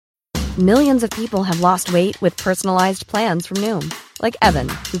Millions of people have lost weight with personalized plans from Noom. Like Evan,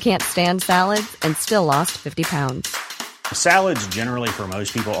 who can't stand salads and still lost 50 pounds. Salads generally for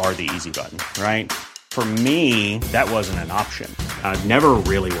most people are the easy button, right? For me, that wasn't an option. I never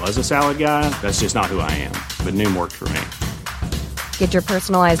really was a salad guy. That's just not who I am. But Noom worked for me. Get your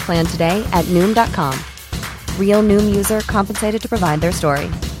personalized plan today at Noom.com. Real Noom user compensated to provide their story.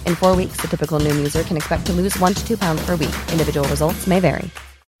 In 4 weeks, the typical Noom user can expect to lose 1 to 2 pounds per week. Individual results may vary.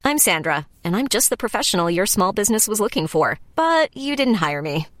 I'm Sandra, and I'm just the professional your small business was looking for. But you didn't hire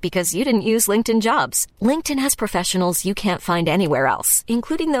me because you didn't use LinkedIn Jobs. LinkedIn has professionals you can't find anywhere else,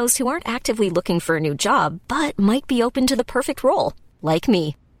 including those who aren't actively looking for a new job, but might be open to the perfect role, like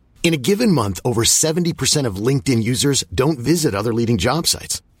me. In a given month, over 70% of LinkedIn users don't visit other leading job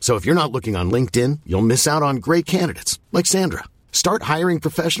sites. So if you're not looking on LinkedIn, you'll miss out on great candidates like Sandra. Start hiring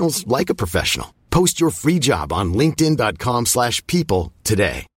professionals like a professional. Post your free job on linkedin.com/people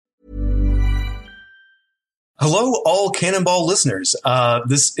today. Hello, all Cannonball listeners.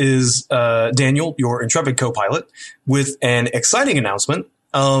 This is Daniel, your intrepid co-pilot, with an exciting announcement.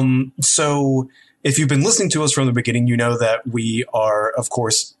 So if you've been listening to us from the beginning, you know that we are, of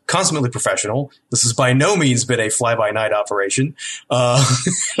course, consummately professional. This has by no means been a fly-by-night operation.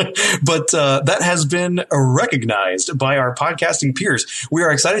 But that has been recognized by our podcasting peers. We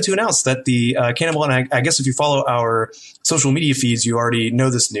are excited to announce that the Cannonball, and I guess if you follow our social media feeds, you already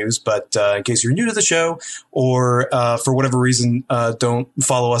know this news. But in case you're new to the show or for whatever reason don't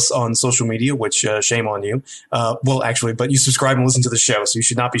follow us on social media, which shame on you. Well, actually, but you subscribe and listen to the show, so you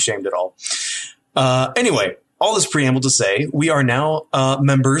should not be shamed at all. Anyway, all this preamble to say, we are now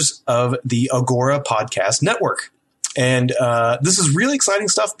members of the Agora Podcast Network. And this is really exciting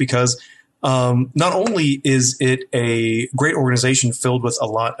stuff because not only is it a great organization filled with a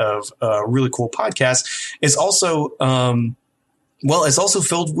lot of really cool podcasts, it's also, it's also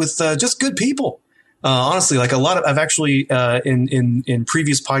filled with just good people. Honestly, like I've actually in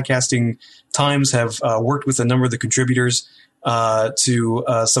previous podcasting times have worked with a number of the contributors to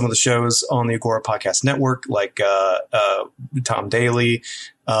some of the shows on the Agora Podcast Network, like Tom Daly,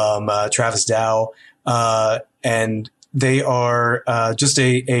 Travis Dow, and they are just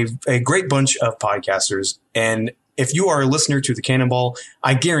a great bunch of podcasters. And if you are a listener to the Cannonball,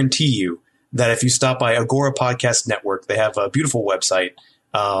 I guarantee you that if you stop by Agora Podcast Network, they have a beautiful website.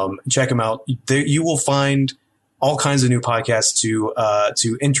 Check them out. You will find all kinds of new podcasts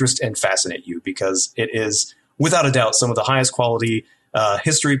to interest and fascinate you, because it is, without a doubt, some of the highest quality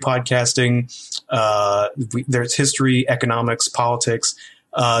history podcasting. There's history, economics, politics,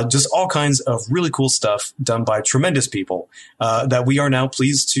 just all kinds of really cool stuff done by tremendous people that we are now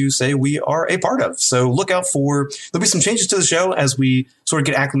pleased to say we are a part of. So look out for, there'll be some changes to the show as we sort of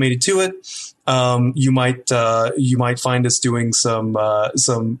get acclimated to it. You might find us doing some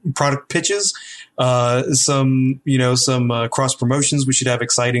product pitches, some cross promotions. We should have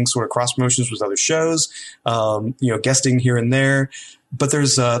exciting sort of cross promotions with other shows, guesting here and there. But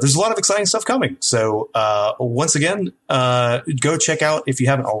there's a lot of exciting stuff coming. So once again, go check out, if you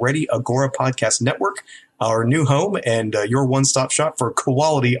haven't already, Agora Podcast Network, our new home and your one-stop shop for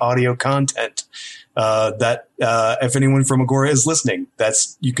quality audio content. That if anyone from Agora is listening,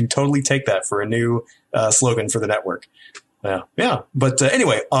 you can totally take that for a new slogan for the network. Yeah. But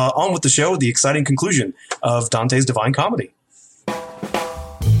anyway, on with the show, the exciting conclusion of Dante's Divine Comedy.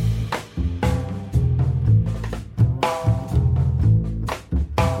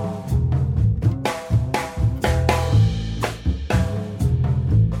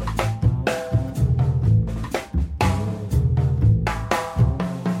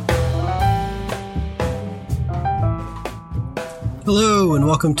 Hello, and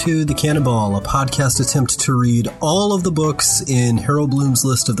welcome to The Cannonball, a podcast attempt to read all of the books in Harold Bloom's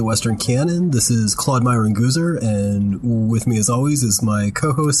list of the Western canon. This is Claude Myron Goozer, and with me, as always, is my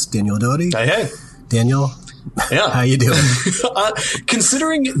co-host, Daniel Doty. Hey. Daniel, yeah. How you doing?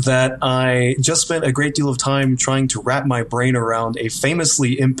 Considering that I just spent a great deal of time trying to wrap my brain around a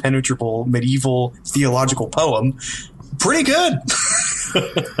famously impenetrable medieval theological poem, pretty good.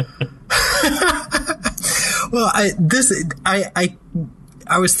 Well, I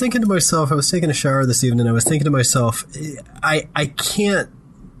was thinking to myself, I was taking a shower this evening, I was thinking to myself, I can't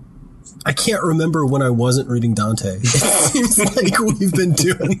remember when I wasn't reading Dante. It seems like we've been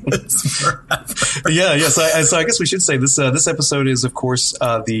doing this forever. Yeah. So I guess we should say this episode is, of course,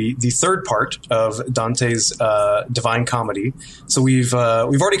 the third part of Dante's Divine Comedy. So we've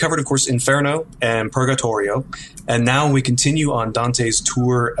already covered, of course, Inferno and Purgatorio, and now we continue on Dante's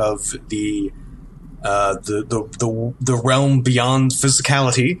tour of the realm beyond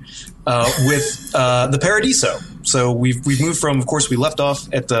physicality with the Paradiso. So we've moved from, of course, we left off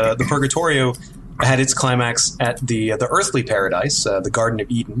at the Purgatorio had its climax at the earthly paradise, the Garden of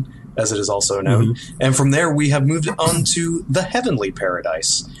Eden, as it is also known. Mm-hmm. And from there, we have moved on to the heavenly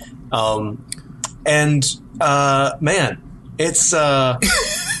paradise. Man, it's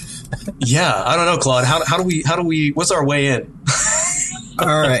yeah, I don't know, Claude. How do we? What's our way in? All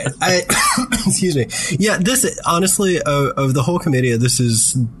right, excuse me. Yeah, this honestly of the whole commedia, this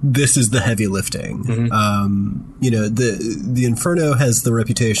is the heavy lifting. Mm-hmm. The Inferno has the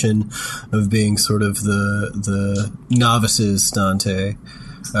reputation of being sort of the novice's Dante.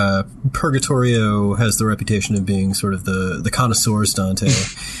 Purgatorio has the reputation of being sort of the connoisseur's Dante,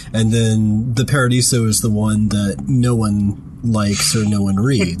 and then the Paradiso is the one that no one likes or no one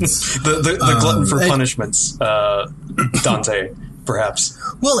reads. the glutton for punishments, Dante, perhaps.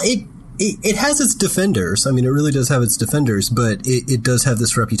 Well, it has its defenders. I mean, it really does have its defenders, but it does have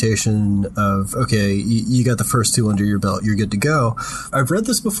this reputation of, okay, you got the first two under your belt, you're good to go. I've read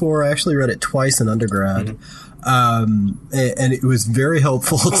this before. I actually read it twice in undergrad. Mm-hmm. And it was very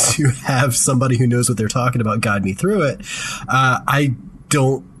helpful to have somebody who knows what they're talking about guide me through it. I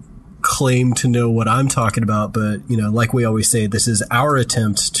don't claim to know what I'm talking about, but, like we always say, this is our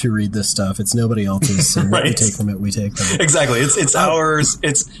attempt to read this stuff. It's nobody else's. And what we take from it, we take from it. Exactly. It's ours.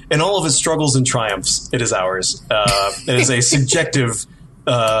 It's in all of its struggles and triumphs. It is ours. It is a subjective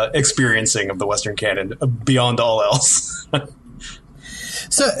experiencing of the Western canon beyond all else.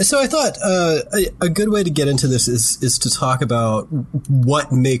 So I thought a good way to get into this is to talk about what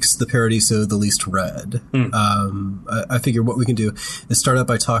makes the Paradiso the least read. I figure what we can do is start out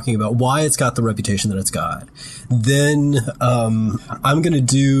by talking about why it's got the reputation that it's got. Then I'm going to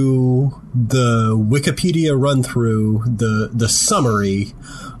do the Wikipedia run through, the summary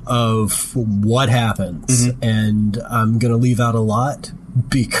of what happens, and I'm going to leave out a lot,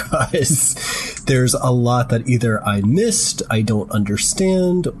 because there's a lot that either I missed, I don't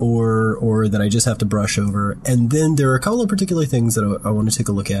understand, or that I just have to brush over. And then there are a couple of particular things that I want to take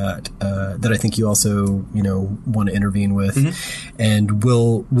a look at that I think you also, want to intervene with, and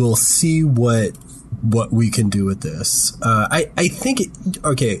we'll see what we can do with this. I think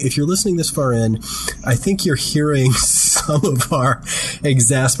if you're listening this far in, I think you're hearing some of our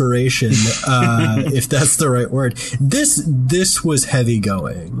exasperation, if that's the right word. This was heavy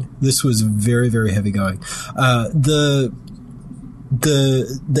going. This was very, very heavy going.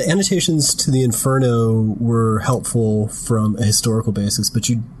 The annotations to the Inferno were helpful from a historical basis, but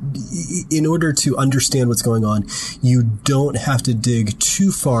in order to understand what's going on, you don't have to dig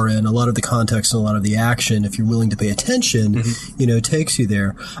too far in. A lot of the context and a lot of the action, if you're willing to pay attention, takes you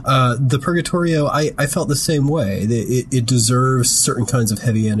there. The Purgatorio, I felt the same way. It deserves certain kinds of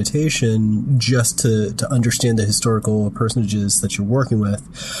heavy annotation just to understand the historical personages that you're working with.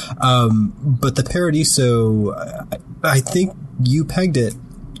 But the Paradiso, I think you pegged it.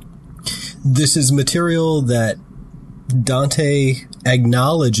 This is material that Dante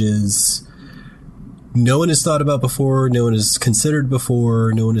acknowledges no one has thought about before, no one has considered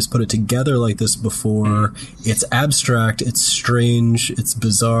before, no one has put it together like this before. It's abstract, it's strange, it's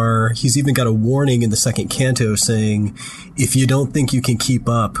bizarre. He's even got a warning in the second canto saying, if you don't think you can keep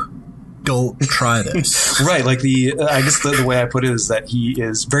up, don't try this. Right. Like I guess the way I put it is that he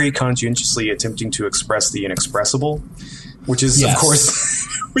is very conscientiously attempting to express the inexpressible, which is, of course,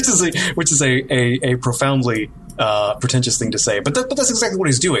 which is a profoundly pretentious thing to say, but that's exactly what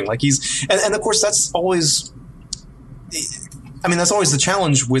he's doing. Like and of course that's always the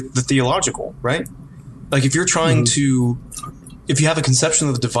challenge with the theological, right? Like if you're trying to, if you have a conception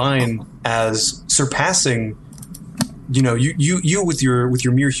of the divine as surpassing, you with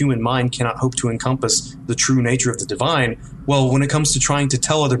your mere human mind cannot hope to encompass the true nature of the divine. Well, when it comes to trying to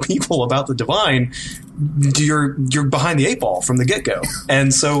tell other people about the divine, you're behind the eight ball from the get-go.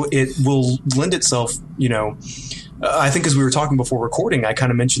 And so it will lend itself, I think as we were talking before recording, I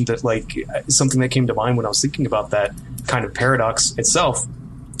kind of mentioned that like something that came to mind when I was thinking about that kind of paradox itself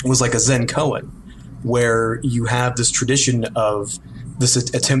was like a Zen koan, where you have this tradition of this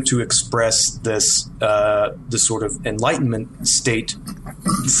attempt to express this sort of enlightenment state,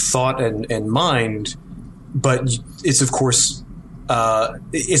 thought and mind, but it's of course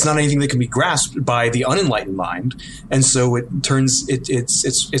it's not anything that can be grasped by the unenlightened mind, and so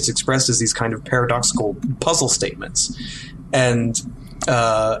it's expressed as these kind of paradoxical puzzle statements, and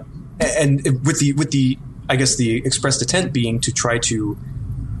with the I guess the expressed intent being to try to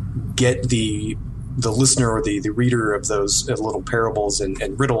get the listener or the reader of those little parables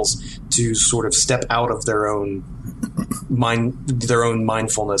and riddles to sort of step out of their own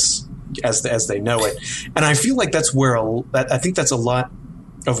mindfulness as they know it. And I feel like that's where I think that's a lot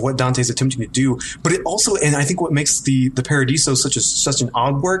what Dante's attempting to do. But it also, and I think what makes the Paradiso such an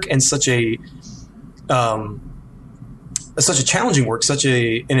odd work and such a challenging work,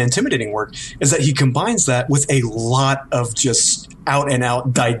 an intimidating work, is that he combines that with a lot of just out and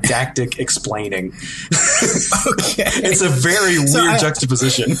out didactic explaining. Okay. It's a very weird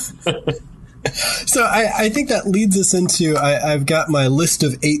juxtaposition. So I think that leads us into, I've got my list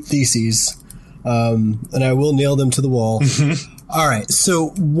of 8 theses, and I will nail them to the wall. All right. So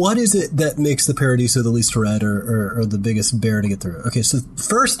what is it that makes the Paradiso the least read or the biggest bear to get through? Okay. So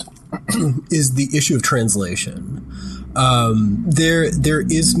first is the issue of translation. There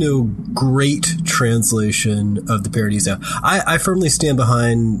is no great translation of the Paradiso. I firmly stand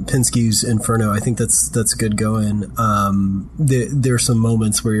behind Pinsky's Inferno. I think that's good going. There are some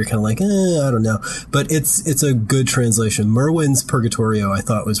moments where you're kind of like, I don't know, but it's a good translation. Merwin's Purgatorio I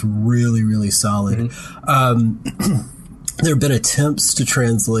thought was really, really solid. There have been attempts to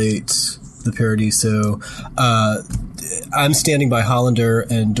translate the Paradiso. I'm standing by Hollander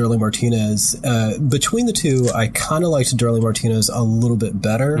and Durling Martinez. Between the two, I kind of liked Durling Martinez a little bit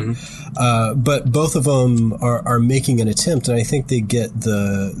better, but both of them are making an attempt, and I think they get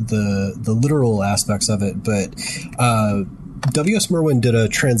the literal aspects of it. But W.S. Merwin did a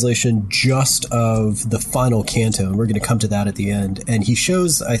translation just of the final canto, and we're going to come to that at the end. And he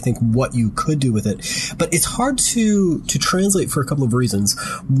shows, I think, what you could do with it. But it's hard to translate for a couple of reasons.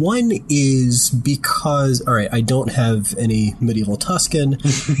 One is because, all right, I don't have any medieval Tuscan,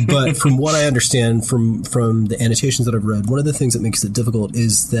 but from what I understand from the annotations that I've read, one of the things that makes it difficult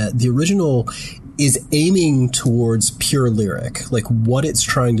is that the original is aiming towards pure lyric. Like, what it's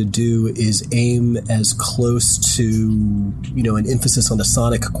trying to do is aim as close to, an emphasis on the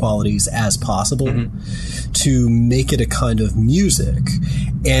sonic qualities as possible to make it a kind of music.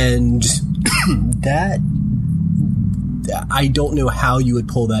 And that, I don't know how you would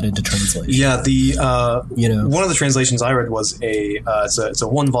pull that into translation. Yeah, one of the translations I read was it's a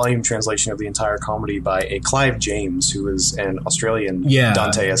 1-volume translation of the entire comedy by a Clive James, who is an Australian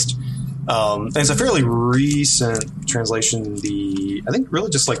Danteist. And it's a fairly recent translation. I think really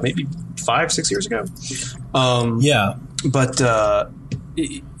just like maybe 5-6 years ago. But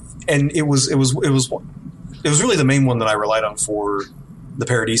and it was really the main one that I relied on for the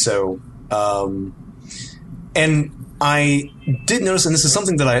Paradiso. And I did notice, and this is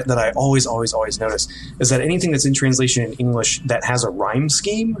something that I always notice, is that anything that's in translation in English that has a rhyme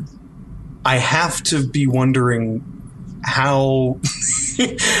scheme, I have to be wondering how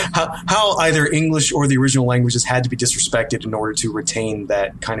either English or the original languages had to be disrespected in order to retain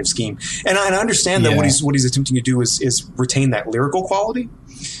that kind of scheme. And I understand that what he's attempting to do is retain that lyrical quality.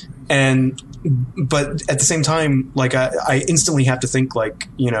 But at the same time, like I instantly have to think like,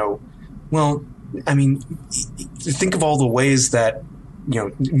 well, I mean, think of all the ways that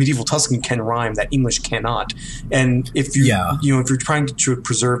medieval Tuscan can rhyme that English cannot. And if if you're trying to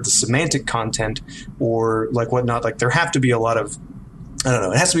preserve the semantic content or like whatnot, like there have to be a lot of, I don't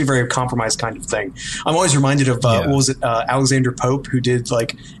know, it has to be a very compromised kind of thing. I'm always reminded of what was it, Alexander Pope, who did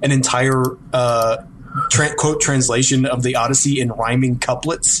like an entire quote translation of the Odyssey in rhyming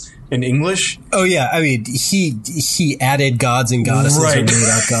couplets in English. Oh yeah, I mean he added gods and goddesses and made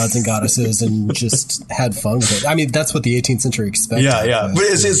out gods and goddesses and just had fun with it. I mean that's what the 18th century expected. Yeah. But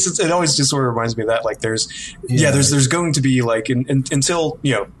it always just sort of reminds me of that. Like there's going to be like until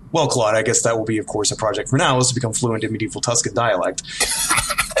well, Claude, I guess that will be of course a project for now is to become fluent in medieval Tuscan dialect.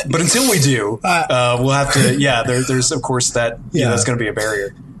 But until we do, we'll have to. Yeah, there's of course that. Yeah, that's going to be a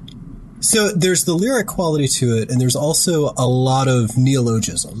barrier. So there's the lyric quality to it, and there's also a lot of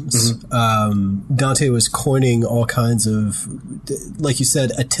neologisms. Dante was coining all kinds of, like you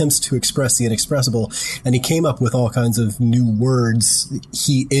said, attempts to express the inexpressible, and he came up with all kinds of new words.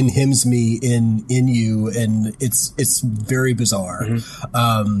 He in hymns me in you, and it's very bizarre.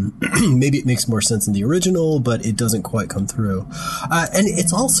 Maybe it makes more sense in the original, but it doesn't quite come through. And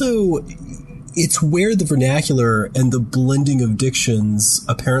it's also... it's where the vernacular and the blending of dictions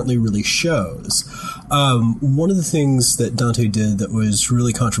apparently really shows. One of the things that Dante did that was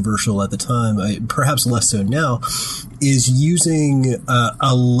really controversial at the time, perhaps less so now, is using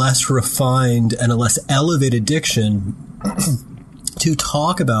a less refined and a less elevated diction to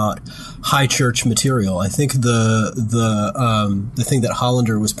talk about high church material. I think the thing that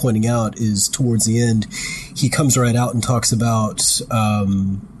Hollander was pointing out is towards the end, he comes right out and talks about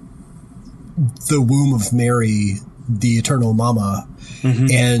the womb of Mary, the eternal mama.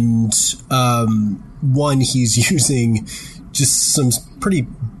 And one, he's using just some pretty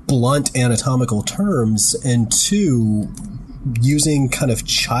blunt anatomical terms, and two, using kind of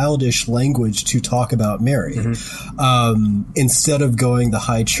childish language to talk about Mary. Instead of going the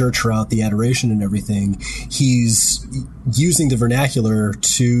high church route, the adoration and everything, he's using the vernacular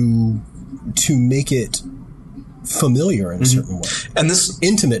to make it familiar in a certain way, and this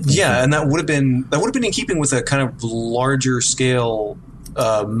intimate. Yeah, and that would have been in keeping with a kind of larger scale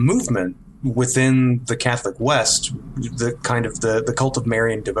movement within the Catholic West, the kind of the cult of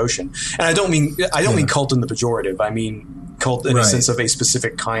Marian devotion. And I don't mean cult in the pejorative. I mean cult in a sense of a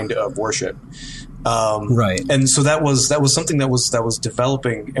specific kind of worship. Right. And so that was something that was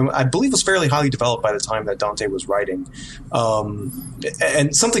developing, and I believe was fairly highly developed by the time that Dante was writing.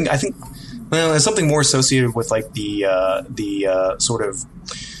 And something I think, well, it's something more associated with like the sort of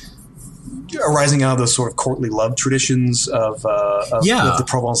arising out of those sort of courtly love traditions of the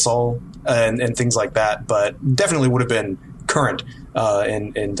Provençal and things like that, but definitely would have been current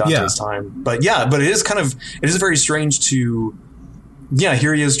in Dante's time. But it is very strange to,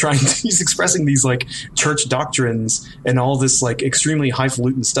 here he is he's expressing these like church doctrines and all this like extremely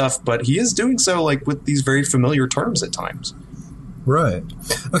highfalutin stuff, but he is doing so like with these very familiar terms at times. Right.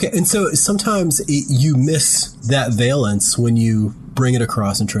 Okay. And so sometimes you miss that valence when you bring it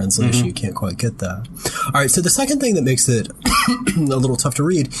across in translation. You can't quite get that. All right. So the second thing that makes it a little tough to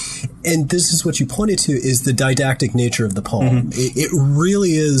read, and this is what you pointed to, is the didactic nature of the poem. It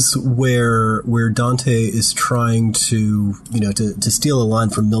really is where Dante is trying to, to steal a line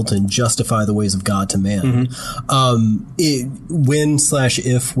from Milton, justify the ways of God to man.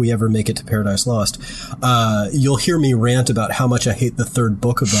 When/if we ever make it to Paradise Lost, you'll hear me rant about how much I hate the third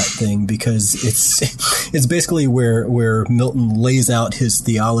book of that thing, because it's basically where Milton lays out his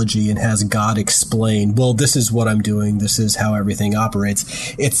theology and has God explain, well, this is what I'm doing, this is how everything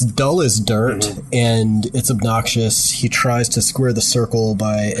operates. It's dull as dirt and it's obnoxious. He tries to square the circle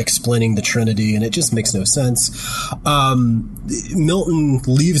by explaining the Trinity, and it just makes no sense. Milton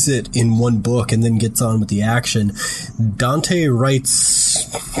leaves it in one book and then gets on with the action. Dante writes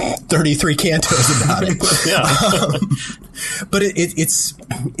 33 cantos about it. But it is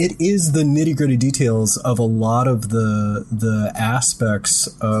the nitty-gritty details of a lot of the aspects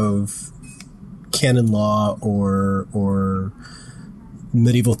of canon law or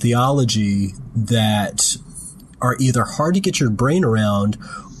medieval theology that are either hard to get your brain around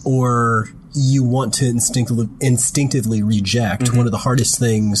or you want to instinctively reject. One of the hardest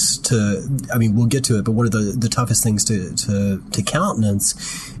things we'll get to it, but one of the toughest things to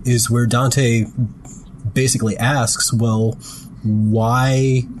countenance is where Dante basically asks, well,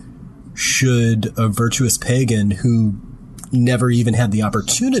 why should a virtuous pagan who never even had the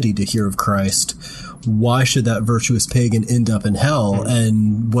opportunity to hear of Christ, why should that virtuous pagan end up in hell?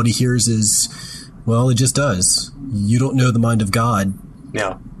 And what he hears is, well, it just does. You don't know the mind of God.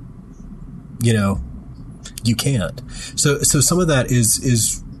 Yeah. You can't. So some of that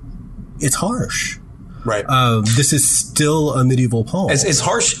is it's harsh. Right. This is still a medieval poem. It's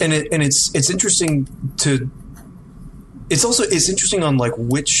harsh, and it's interesting to. It's interesting on like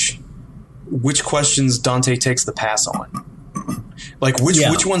which questions Dante takes the pass on, like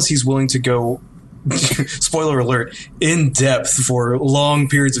which ones he's willing to go. Spoiler alert! In depth for long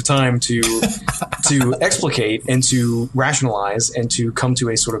periods of time to explicate and to rationalize and to come to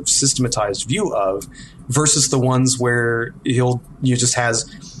a sort of systematized view of, versus the ones where just has.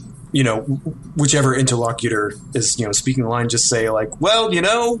 Whichever interlocutor is, speaking the line, just say like, well, you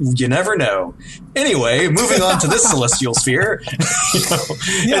never know. Anyway, moving on to this celestial sphere.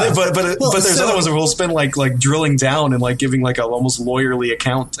 But there's other ones where we'll spend like drilling down and like giving like a almost lawyerly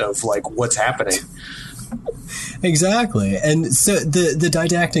account of like what's happening. Exactly. And so the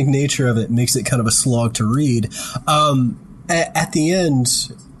didactic nature of it makes it kind of a slog to read. At the end,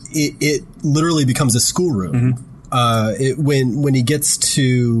 it literally becomes a schoolroom. When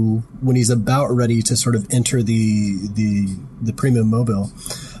he's about ready to sort of enter the primum mobile,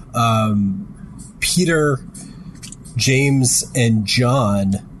 Peter, James, and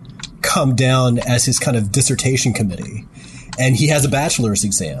John come down as his kind of dissertation committee, and he has a bachelor's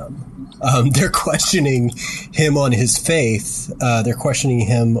exam. They're questioning him on his faith. They're questioning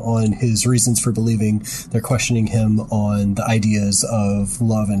him on his reasons for believing. They're questioning him on the ideas of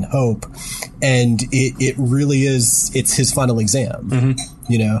love and hope. And it really is, it's his final exam,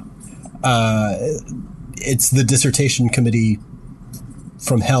 it's the dissertation committee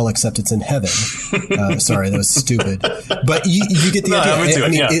from hell, except it's in heaven. Sorry, that was stupid. But you get the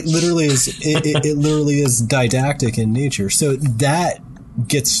idea. It literally is, it literally is didactic in nature. So that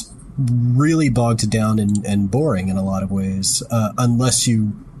gets really bogged down and boring in a lot of ways, unless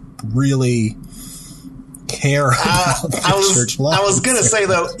you really care about the church laws. I was gonna say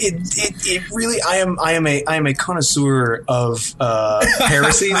though, it really I am a connoisseur of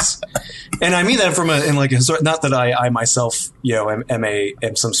heresies, and I mean that in like a historic. Not that I myself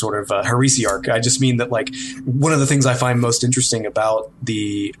am some sort of heresiarch. I just mean that like one of the things I find most interesting about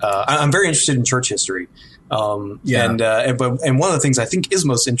I'm very interested in church history. And one of the things I think is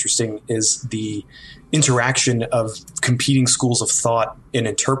most interesting is the interaction of competing schools of thought in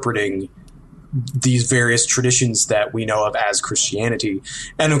interpreting these various traditions that we know of as Christianity.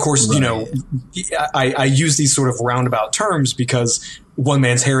 And of course, right. I use these sort of roundabout terms because one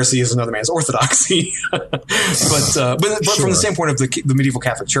man's heresy is another man's orthodoxy. but Sure. From the standpoint of the medieval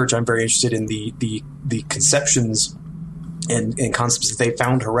Catholic Church, I'm very interested in the conceptions and concepts that they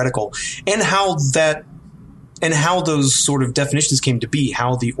found heretical, and how those sort of definitions came to be,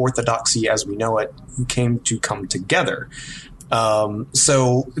 how the orthodoxy as we know it came to come together.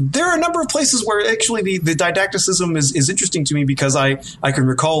 So there are a number of places where actually the didacticism is interesting to me, because I can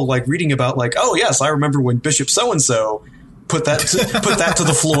recall like reading about like, oh yes, I remember when Bishop so-and-so put that to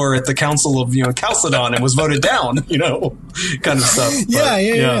the floor at the Council of Chalcedon and was voted down, kind of stuff.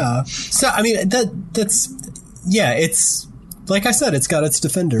 Yeah. So I mean that's it's. Like I said, it's got its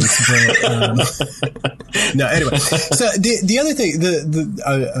defenders. But, no, anyway. So the other thing,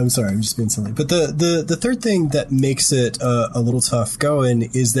 I'm sorry, I'm just being silly. But the third thing that makes it a little tough going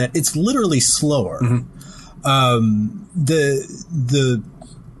is that it's literally slower. Mm-hmm.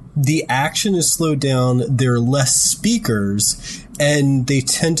 The action is slowed down. There are less speakers, and they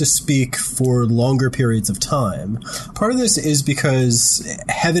tend to speak for longer periods of time. Part of this is because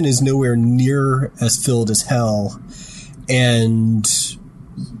heaven is nowhere near as filled as hell.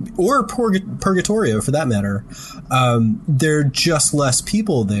 Or Purgatorio, for that matter, there are just less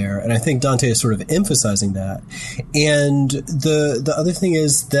people there, and I think Dante is sort of emphasizing that. And the other thing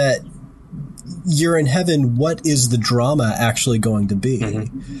is that you're in heaven. What is the drama actually going to be?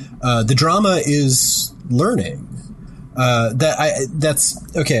 Mm-hmm. The drama is learning. That's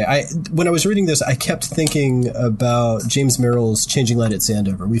okay. When I was reading this, I kept thinking about James Merrill's Changing Light at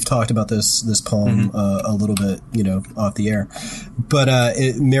Sandover. We've talked about this poem a little bit, off the air. But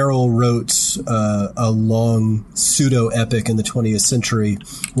Merrill wrote a long pseudo epic in the 20th century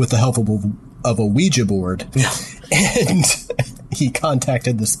with the help of a Ouija board, and he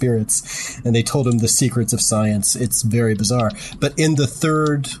contacted the spirits, and they told him the secrets of science. It's very bizarre. But in the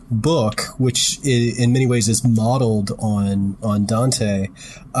third book, which in many ways is modeled on Dante,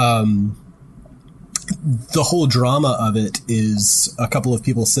 the whole drama of it is a couple of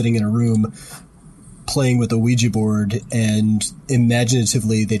people sitting in a room playing with a Ouija board, and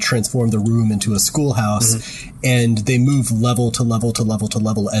imaginatively they transform the room into a schoolhouse, and they move level to level to level to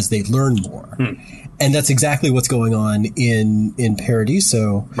level as they learn more. And that's exactly what's going on in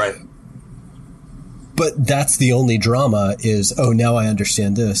Paradiso. Right. But that's the only drama is, oh, now I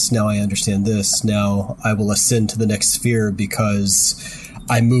understand this. Now I understand this. Now I will ascend to the next sphere because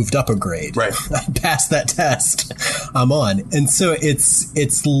I moved up a grade. Right. I passed that test. I'm on. And so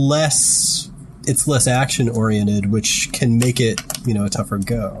it's less action oriented, which can make it, a tougher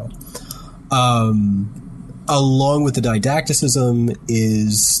go. Along with the didacticism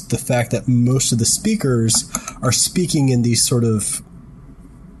is the fact that most of the speakers are speaking in these sort of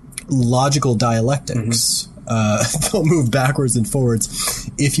logical dialectics. They'll move backwards and forwards.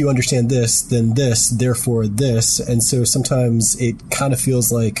 If you understand this, then this, therefore this. And so sometimes it kind of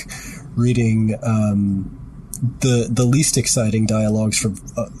feels like reading the least exciting dialogues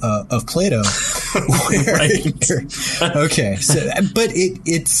of Plato. Okay, so but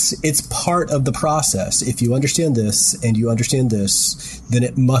it's part of the process. If you understand this and you understand this, then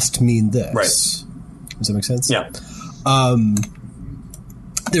it must mean this. Right. Does that make sense? Yeah.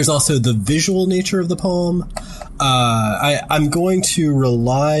 There's also the visual nature of the poem. I'm going to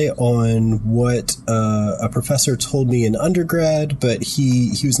rely on what a professor told me in undergrad, but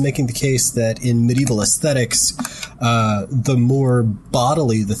he was making the case that in medieval aesthetics, the more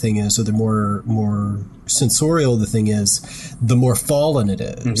bodily the thing is, or the more sensorial the thing is, the more fallen it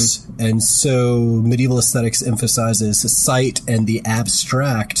is. Mm-hmm. And so medieval aesthetics emphasizes sight and the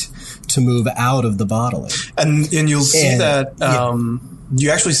abstract to move out of the bodily. And you'll see that... You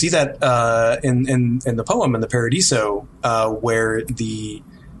actually see that in the poem, in the Paradiso, where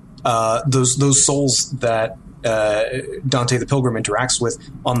those souls that Dante the Pilgrim interacts with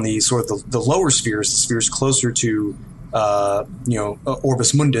on the sort of the lower spheres, the spheres closer to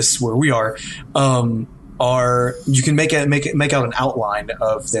Orbis Mundus, where we are you can make out an outline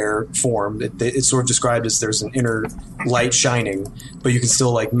of their form. It's sort of described as there's an inner light shining, but you can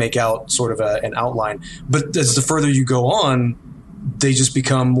still like make out sort of an outline. But as the further you go on, they just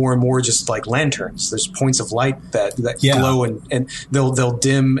become more and more just like lanterns. There's points of light that glow and they'll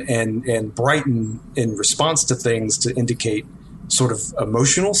dim and brighten in response to things to indicate sort of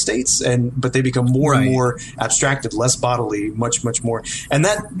emotional states, but they become more and more abstracted, less bodily, much more. And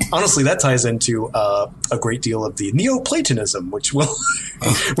that honestly, that ties into a great deal of the Neoplatonism, which we'll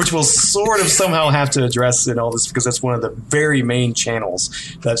sort of somehow have to address in all this, because that's one of the very main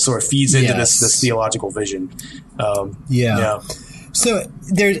channels that sort of feeds into this theological vision. So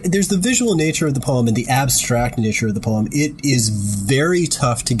there's the visual nature of the poem and the abstract nature of the poem. It is very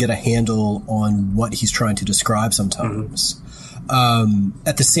tough to get a handle on what he's trying to describe sometimes.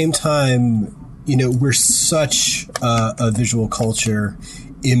 At the same time, we're such a visual culture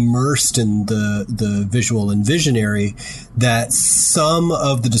immersed in the visual and visionary that some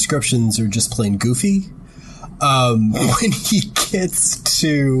of the descriptions are just plain goofy. When he gets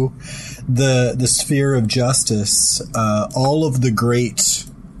to the sphere of justice, all of the great,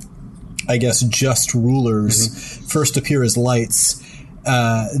 I guess, just rulers first appear as lights.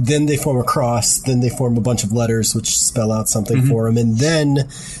 Then they form a cross, then they form a bunch of letters which spell out something for him, and then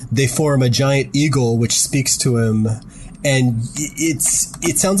they form a giant eagle which speaks to him, and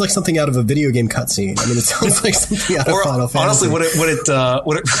it sounds like something out of a video game cutscene. I mean, it sounds like something out of Final Fantasy. Honestly,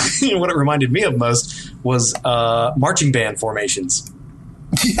 what it reminded me of most was marching band formations.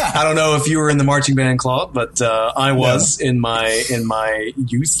 Yeah. I don't know if you were in the marching band, Claude, but I was in my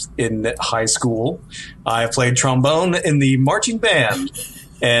youth in high school. I played trombone in the marching band,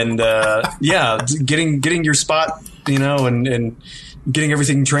 and getting your spot, and getting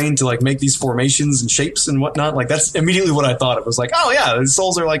everything trained to like make these formations and shapes and whatnot. Like that's immediately what I thought. It was like, oh yeah, the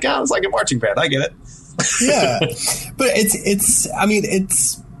souls are like, it's like a marching band. I get it. Yeah, but it's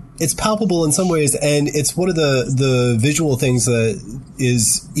palpable in some ways, and it's one of the visual things that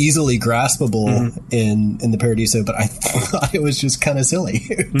is easily graspable in the Paradiso, but I thought it was just kind of silly.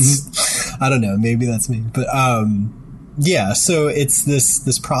 I don't know, maybe that's me. But so it's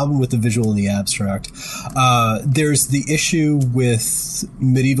this problem with the visual and the abstract. There's the issue with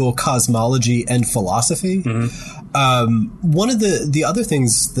medieval cosmology and philosophy. One of the other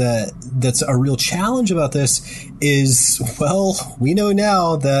things that's a real challenge about this is, well, we know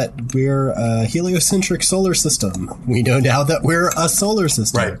now that we're a heliocentric solar system. We know now that we're a solar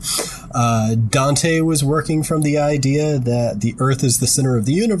system. Right. Dante was working from the idea that the Earth is the center of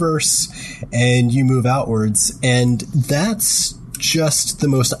the universe, and you move outwards, and that's just the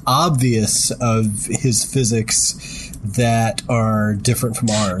most obvious of his physics that are different from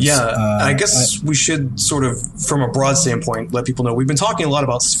ours. Yeah, I guess we should sort of, from a broad standpoint, let people know we've been talking a lot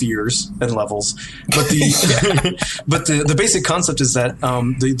about spheres and levels, but the basic concept is that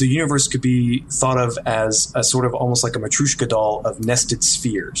the universe could be thought of as a sort of almost like a Matryoshka doll of nested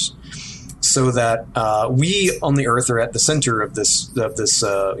spheres. So that we on the Earth are at the center of this.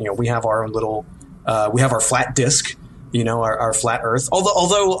 We have our own little, we have our flat disk, our flat Earth.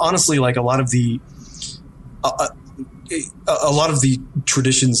 Although honestly, like a lot of the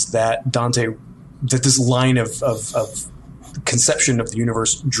traditions that this line of conception of the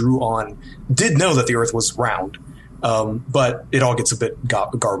universe drew on did know that the Earth was round. But it all gets a bit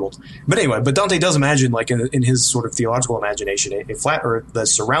garbled. But anyway, Dante does imagine, like in his sort of theological imagination, a flat Earth that's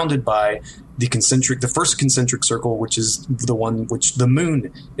surrounded by the first concentric circle, which is the one which the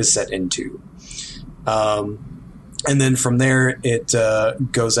moon is set into. And then from there, it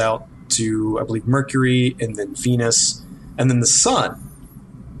goes out to, I believe, Mercury, and then Venus, and then the Sun,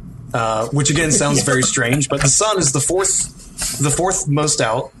 which again sounds very strange, but the Sun is the fourth most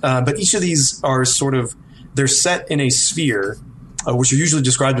out. But each of these are they're set in a sphere, which are usually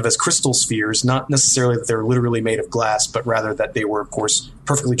described as crystal spheres, not necessarily that they're literally made of glass, but rather that they were, of course,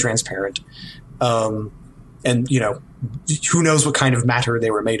 perfectly transparent. And, who knows what kind of matter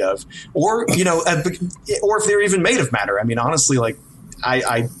they were made of, or if they're even made of matter. I mean, honestly, like,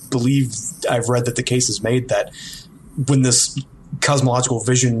 I believe I've read that the case is made that when this cosmological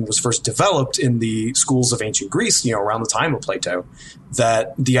vision was first developed in the schools of ancient Greece, around the time of Plato,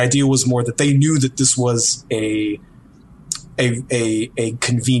 that the idea was more that they knew that this was a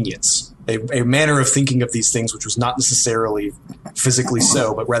convenience, a manner of thinking of these things, which was not necessarily physically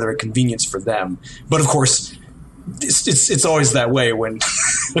so, but rather a convenience for them. But of course, it's always that way when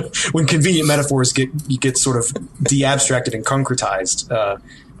when convenient metaphors get sort of de-abstracted and concretized.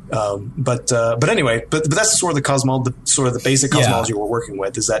 But anyway, that's sort of the basic cosmology we're working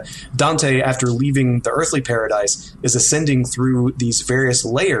with, is that Dante, after leaving the earthly paradise, is ascending through these various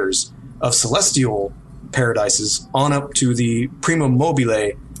layers of celestial paradises on up to the primum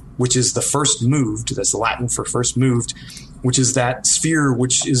mobile, which is the first moved. That's the Latin for first moved, which is that sphere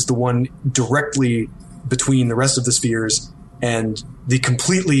which is the one directly between the rest of the spheres and the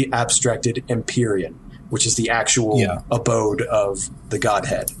completely abstracted Empyrean, which is the actual abode of the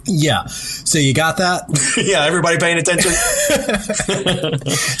Godhead. Yeah. So you got that? Yeah, everybody paying attention?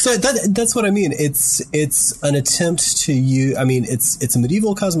 So that's what I mean. It's an attempt to use, I mean, it's a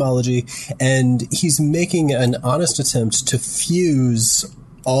medieval cosmology, and he's making an honest attempt to fuse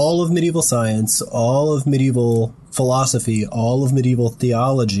all of medieval science, all of medieval philosophy, all of medieval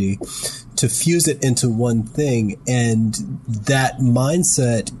theology, to fuse it into one thing. And that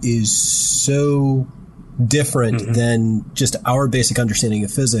mindset is so different than just our basic understanding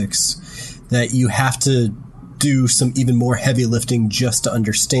of physics that you have to do some even more heavy lifting just to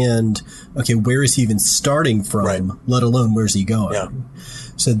understand, okay, where is he even starting from, let alone where's he going? Yeah.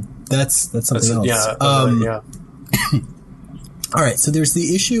 So that's something else. Yeah. All right, so there's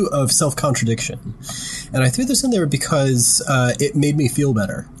the issue of self-contradiction. And I threw this in there because it made me feel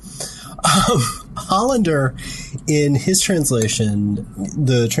better. Hollander, in his translation,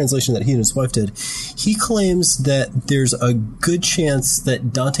 the translation that he and his wife did, he claims that there's a good chance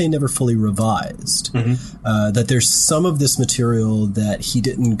that Dante never fully revised, that there's some of this material that he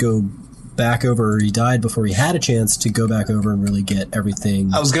didn't go back over, or he died before he had a chance to go back over and really get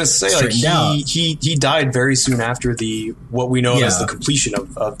everything. I was going to say, like, he died very soon after what we know as the completion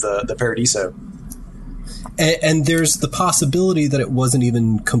of the Paradiso. And there's the possibility that it wasn't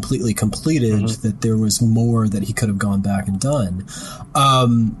even completely completed, that there was more that he could have gone back and done.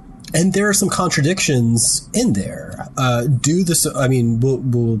 And there are some contradictions in there.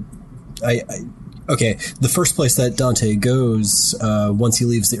 Okay, the first place that Dante goes once he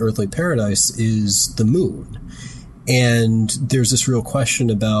leaves the earthly paradise is the moon. And there's this real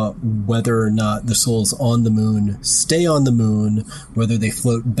question about whether or not the souls on the moon stay on the moon, whether they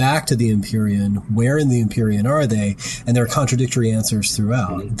float back to the Empyrean, where in the Empyrean are they? And there are contradictory answers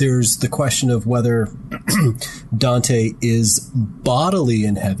throughout. There's the question of whether Dante is bodily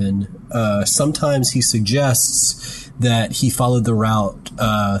in heaven. Sometimes he suggests that he followed the route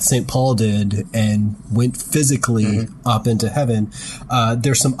St. Paul did and went physically up into heaven.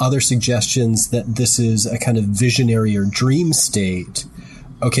 There's some other suggestions that this is a kind of visionary or dream state.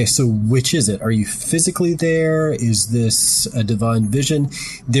 Okay, so which is it? Are you physically there? Is this a divine vision?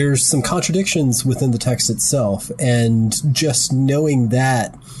 There's some contradictions within the text itself, and just knowing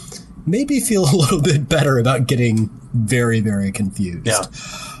that made me feel a little bit better about getting very, very confused. Yeah.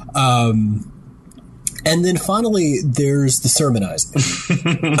 And then finally, there's the sermonizing.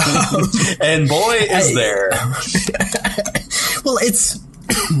 And boy, is there. Well, I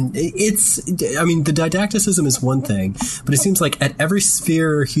mean, the didacticism is one thing, but it seems like at every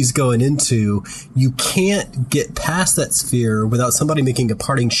sphere he's going into, you can't get past that sphere without somebody making a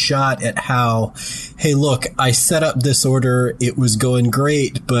parting shot at how, hey, look, I set up this order, it was going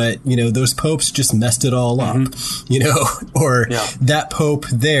great, but, those popes just messed it all up, or that pope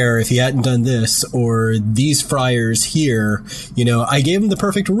there, if he hadn't done this, or these friars here, I gave them the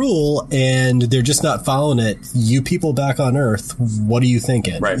perfect rule and they're just not following it. You people back on Earth, what do you think?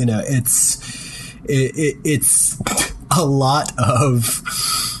 Right. It's a lot of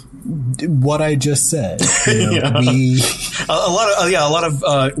what I just said. A lot of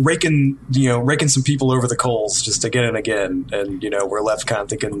raking some people over the coals just again and again, and we're left kind of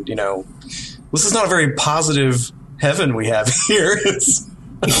thinking, this is not a very positive heaven we have here.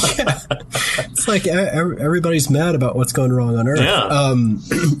 It's like everybody's mad about what's going wrong on Earth. Yeah.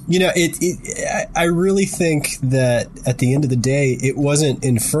 I really think that at the end of the day, it wasn't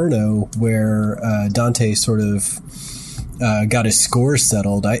Inferno where Dante sort of got his score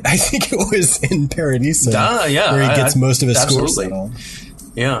settled. I think it was in Paradiso where he gets most of his score settled.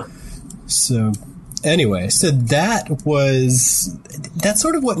 Yeah. So anyway, that's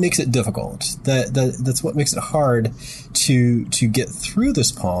sort of what makes it difficult. That's what makes it hard to get through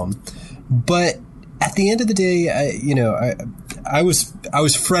this poem. But at the end of the day, I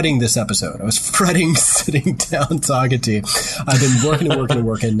was fretting this episode. I was fretting sitting down talking to you. I've been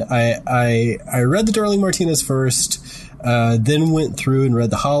working. I read the Darling Martinez first, then went through and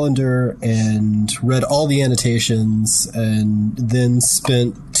read the Hollander and read all the annotations, and then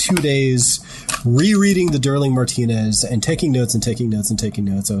spent 2 days rereading the Darling Martinez and taking notes. I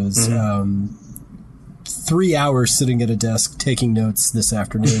was 3 hours sitting at a desk taking notes this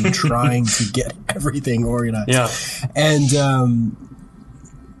afternoon, trying to get everything organized. Yeah. And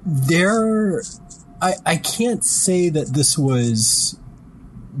I can't say that this was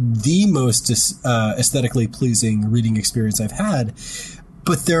the most aesthetically pleasing reading experience I've had,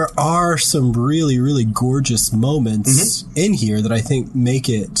 but there are some really, really gorgeous moments in here that I think make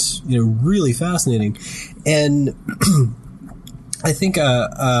it, really fascinating. And I think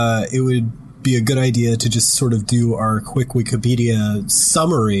it would be a good idea to just sort of do our quick Wikipedia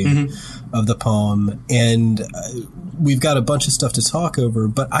summary of the poem. And we've got a bunch of stuff to talk over,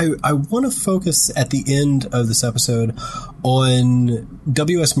 but I want to focus at the end of this episode on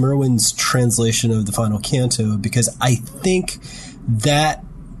W.S. Merwin's translation of the final canto, because I think that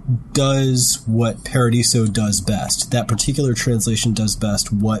does what Paradiso does best. That particular translation does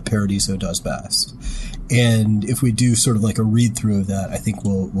best what Paradiso does best. And if we do sort of like a read through of that, I think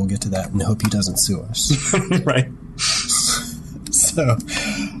we'll get to that, and hope he doesn't sue us. Right. So,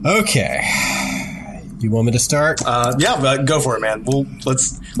 okay. You want me to start? Yeah, go for it, man.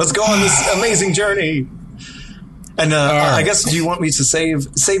 Let's go on this amazing journey. And right. I guess, do you want me to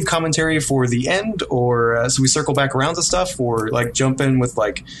save commentary for the end, or so we circle back around to stuff, or like jump in with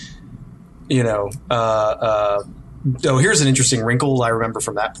like, oh, here's an interesting wrinkle I remember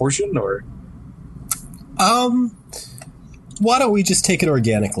from that portion, or? Why don't we just take it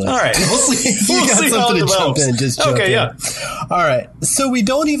organically? All right. We'll see. You got something to jump in, just jump in. Okay, yeah. All right. So we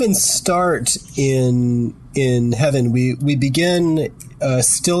don't even start in heaven. We begin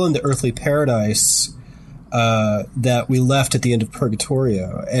still in the earthly paradise that we left at the end of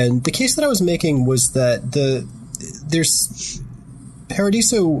Purgatorio. And the case that I was making was that there's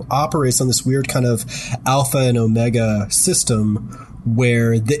Paradiso operates on this weird kind of alpha and omega system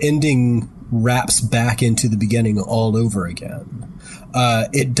where the ending wraps back into the beginning all over again.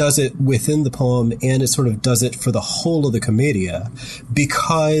 It does it within the poem, and it sort of does it for the whole of the Commedia,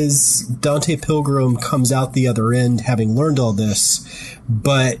 because Dante Pilgrim comes out the other end having learned all this,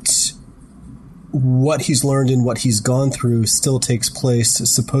 but what he's learned and what he's gone through still takes place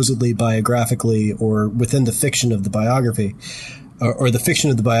supposedly biographically, or within the fiction of the biography, or the fiction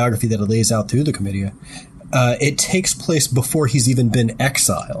of the biography that it lays out through the Commedia. It takes place before he's even been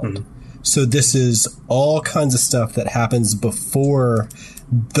exiled. Mm-hmm. So this is all kinds of stuff that happens before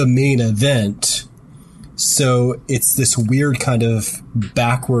the main event. So it's this weird kind of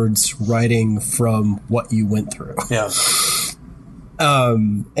backwards writing from what you went through. Yeah.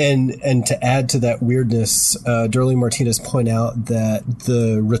 And to add to that weirdness, Durley Martinez point out that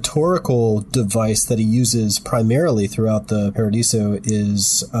the rhetorical device that he uses primarily throughout the Paradiso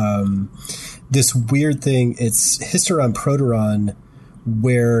is this weird thing. It's hysteron proteron,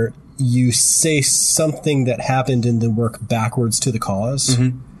 where you say something that happened in the work backwards to the cause.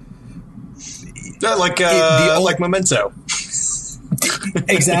 Mm-hmm. Like Memento.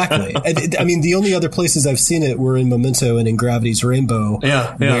 Exactly. I mean, the only other places I've seen it were in Memento and in Gravity's Rainbow,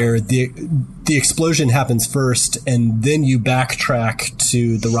 where the explosion happens first, and then you backtrack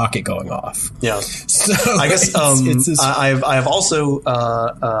to the rocket going off. Yeah. So I guess I've also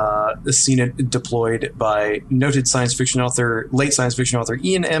seen it deployed by noted late science fiction author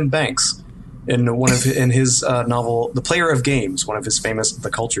Ian M. Banks in his novel The Player of Games, one of his famous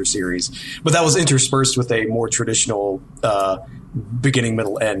The Culture series. But that was interspersed with a more traditional beginning,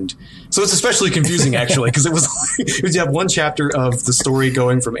 middle, end. So it's especially confusing, actually, because it was you have one chapter of the story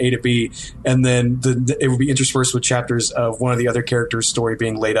going from A to B, and then it would be interspersed with chapters of one of the other characters' story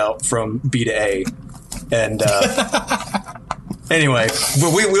being laid out from B to A. And anyway,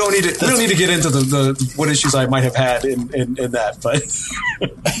 but we don't need to get into the what issues I might have had in that, but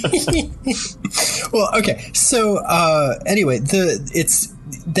well, okay. So anyway,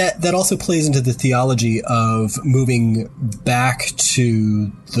 that also plays into the theology of moving back to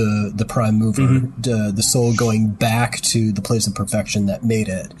the prime mover, mm-hmm. The soul going back to the place of perfection that made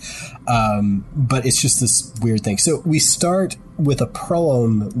it. But it's just this weird thing. So we start with a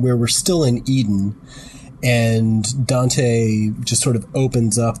proem where we're still in Eden, and Dante just sort of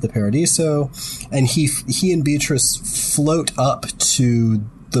opens up the Paradiso, and he and Beatrice float up to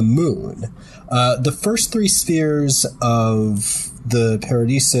the moon. The first three spheres of the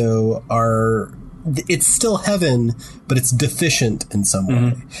Paradiso it's still heaven, but it's deficient in some way.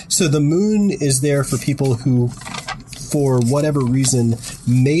 Mm-hmm. So the moon is there for people who, for whatever reason,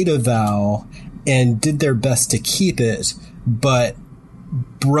 made a vow and did their best to keep it, but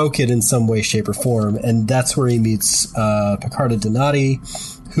broke it in some way, shape, or form. And that's where he meets Piccarda Donati,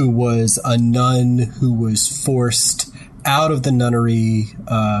 who was a nun who was forced out of the nunnery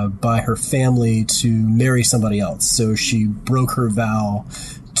by her family to marry somebody else. So she broke her vow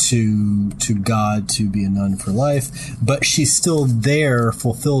to God to be a nun for life, but she's still there,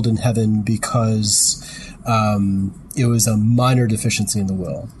 fulfilled in heaven, because it was a minor deficiency in the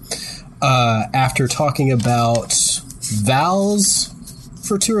will. After talking about vows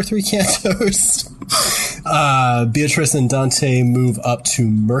for 2 or 3 cantos, Beatrice and Dante move up to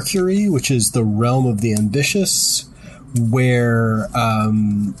Mercury, which is the realm of the ambitious, where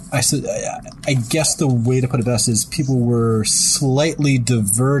I guess the way to put it best is people were slightly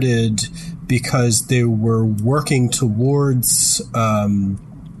diverted because they were working towards promoting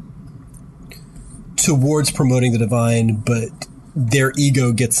the divine, but their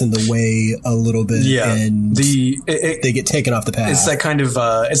ego gets in the way a little bit, and they get taken off the path. It's that kind of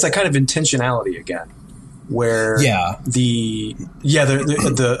intentionality again, where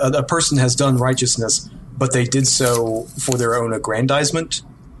a person has done righteousness, but they did so for their own aggrandizement,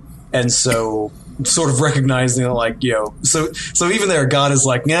 and so sort of recognizing so even there, God is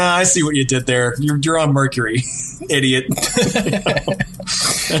like, nah, I see what you did there. You're on Mercury, idiot.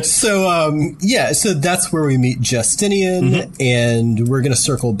 So that's where we meet Justinian, and we're going to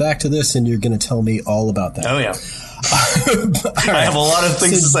circle back to this, and you're going to tell me all about that. Oh yeah. I have a lot of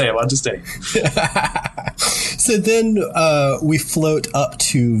things to say about Justinian. So then we float up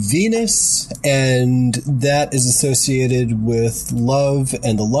to Venus, and that is associated with love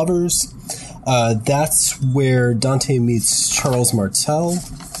and the lovers. That's where Dante meets Charles Martel,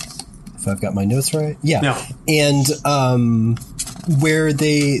 if I've got my notes right. Yeah. No. And where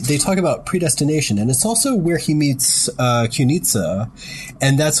they talk about predestination, and it's also where he meets Cunizza,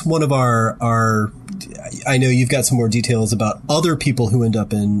 and that's one of our I know you've got some more details about other people who end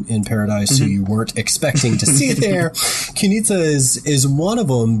up in Paradise who you weren't expecting to see there. Cunizza is one of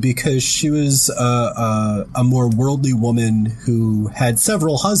them because she was a more worldly woman who had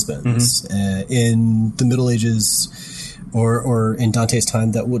several husbands in the Middle Ages, or in Dante's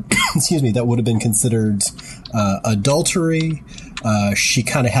time. That would that would have been considered adultery. She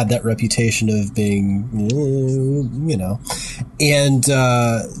kind of had that reputation of being, and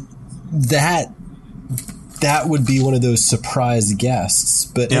that would be one of those surprise guests.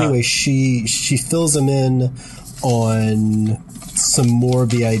 But anyway, she fills him in on some more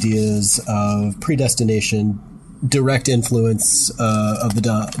of the ideas of predestination, direct influence of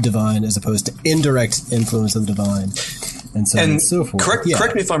the divine as opposed to indirect influence of the divine, and so on and so forth.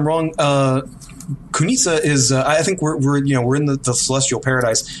 Correct me if I'm wrong. Cunizza is, I think we're in the celestial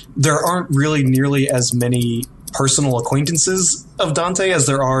paradise. There aren't really nearly as many personal acquaintances of Dante as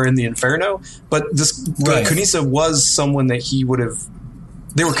there are in the Inferno, but Cunizza was someone that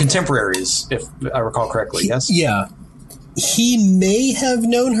they were contemporaries, if I recall correctly. Yes. Yeah. He may have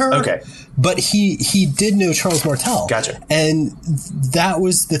known her. Okay. But he did know Charles Martel. Gotcha. And that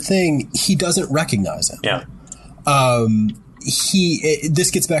was the thing. He doesn't recognize him. Yeah.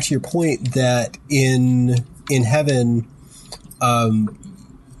 This gets back to your point that in heaven,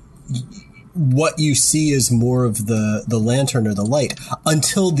 what you see is more of the lantern or the light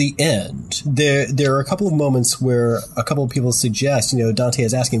until the end. There are a couple of moments where a couple of people suggest, Dante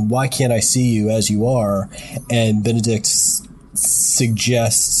is asking, why can't I see you as you are? And Benedict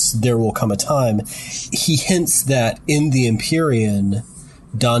suggests there will come a time. He hints that in the Empyrean,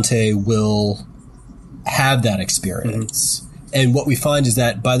 Dante will have that experience. And what we find is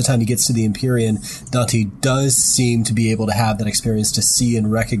that by the time he gets to the Empyrean, Dante does seem to be able to have that experience to see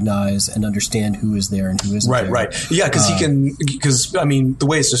and recognize and understand who is there and who isn't there. Right. Yeah, because the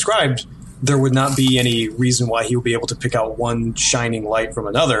way it's described, there would not be any reason why he would be able to pick out one shining light from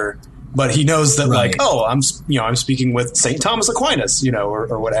another. But he knows that, I'm speaking with St. Thomas Aquinas,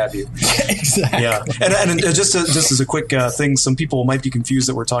 or what have you. Exactly. Yeah. And just as a quick thing, some people might be confused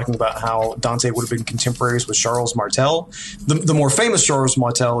that we're talking about how Dante would have been contemporaries with Charles Martel. The more famous Charles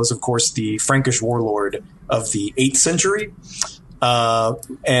Martel is, of course, the Frankish warlord of the 8th century,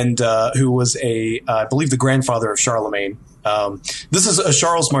 and who was I believe, the grandfather of Charlemagne. This is a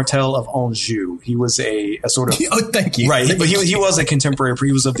Charles Martel of Anjou. He was a sort of thank you. Right, but he was a contemporary.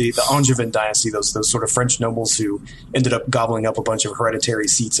 He was of the Angevin dynasty, those sort of French nobles who ended up gobbling up a bunch of hereditary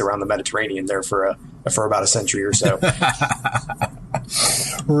seats around the Mediterranean there for about a century or so.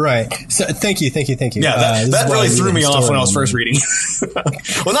 Right. So thank you. Yeah, that really threw me off when I was first reading.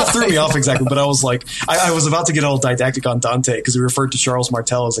 Well, not threw me off exactly, but I was like, I was about to get all didactic on Dante because we referred to Charles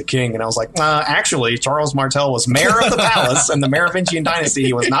Martel as a king, and I was like, actually, Charles Martel was mayor of the palace in the Merovingian dynasty.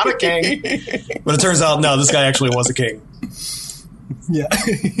 He was not a king, but it turns out, no, this guy actually was a king. Yeah.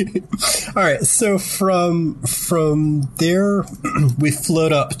 All right. So from there, we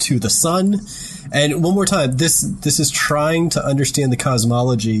float up to the sun. And one more time, this is trying to understand the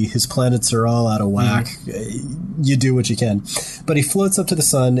cosmology. His planets are all out of whack. You do what you can. But he floats up to the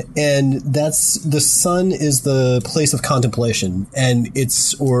sun, and the sun is the place of contemplation, and it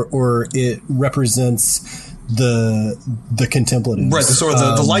represents the contemplative. Right, the sort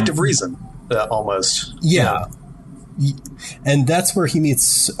of the light of reason, almost. Yeah. And that's where he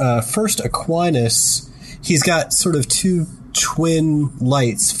meets first Aquinas. He's got sort of two twin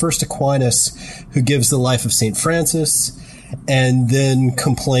lights. First Aquinas, who gives the life of St. Francis, and then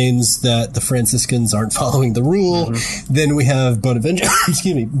complains that the Franciscans aren't following the rule. Mm-hmm. Then we have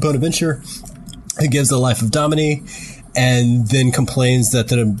Bonaventure, who gives the life of Domini, and then complains that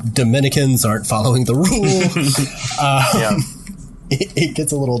the Dominicans aren't following the rule. It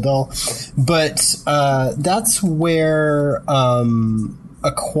gets a little dull. But that's where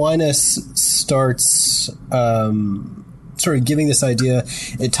Aquinas starts sort of giving this idea.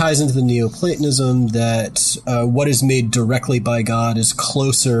 It ties into the Neoplatonism that what is made directly by God is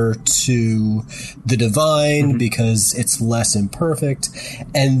closer to the divine because it's less imperfect.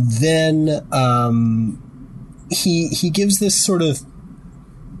 And then he gives this sort of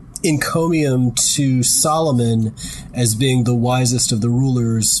encomium to Solomon as being the wisest of the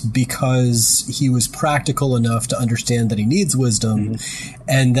rulers because he was practical enough to understand that he needs wisdom,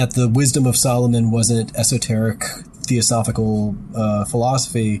 and that the wisdom of Solomon wasn't esoteric theosophical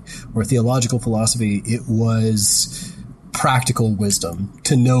philosophy or theological philosophy. It was practical wisdom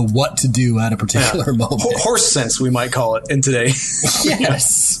to know what to do at a particular moment. Horse sense, we might call it in today.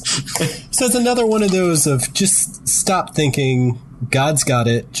 Yes. So it's another one of those of just stop thinking, God's got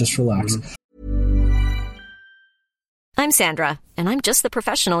it, just relax. I'm Sandra, and I'm just the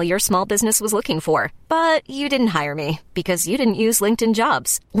professional your small business was looking for. But you didn't hire me because you didn't use LinkedIn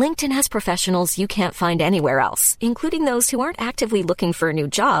Jobs. LinkedIn has professionals you can't find anywhere else, including those who aren't actively looking for a new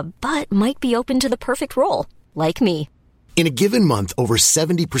job, but might be open to the perfect role, like me. In a given month, over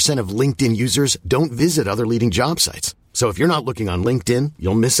 70% of LinkedIn users don't visit other leading job sites. So if you're not looking on LinkedIn,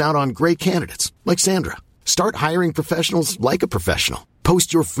 you'll miss out on great candidates like Sandra. Start hiring professionals like a professional.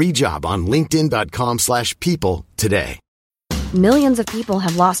 Post your free job on linkedin.com/people today. Millions of people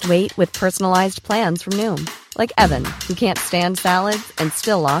have lost weight with personalized plans from Noom. Like Evan, who can't stand salads and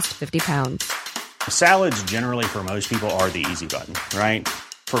still lost 50 pounds. Salads generally for most people are the easy button, right?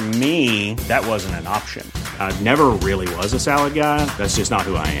 For me, that wasn't an option. I never really was a salad guy. That's just not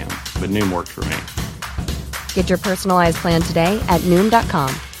who I am. But Noom worked for me. Get your personalized plan today at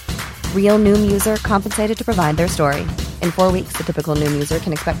Noom.com. Real Noom user compensated to provide their story. In 4 weeks, the typical Noom user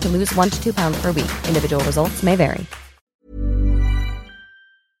can expect to lose 1 to 2 pounds per week. Individual results may vary.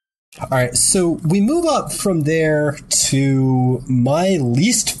 All right, so we move up from there to my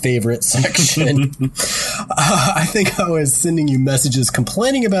least favorite section. I think I was sending you messages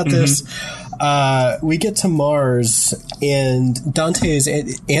complaining about this. We get to Mars, and Dante's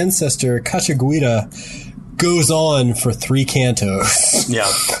ancestor, Cacciaguida, goes on for 3 cantos. Yeah.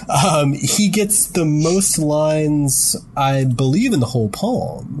 He gets the most lines, I believe, in the whole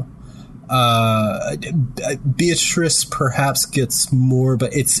poem. Beatrice perhaps gets more,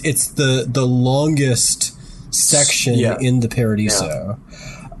 but it's the longest section in the Paradiso.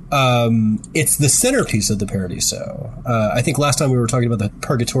 It's the centerpiece of the Paradiso. I think last time we were talking about the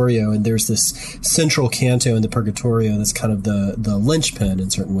Purgatorio, and there's this central canto in the Purgatorio that's kind of the linchpin in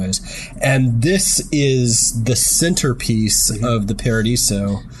certain ways. And this is the centerpiece of the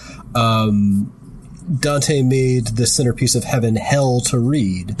Paradiso. Dante made the centerpiece of heaven hell to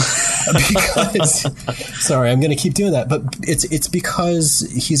read because sorry, I'm going to keep doing that, but it's because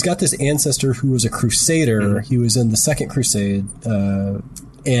he's got this ancestor who was a crusader. He was in the Second Crusade,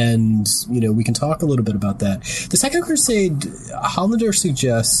 and we can talk a little bit about that. The Second Crusade, Hollander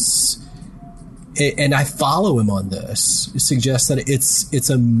suggests, and I follow him on this, suggests that it's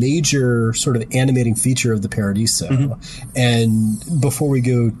a major sort of animating feature of the Paradiso. And before we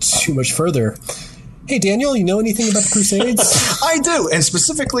go too much further, hey, Daniel, you know anything about the Crusades? I do, and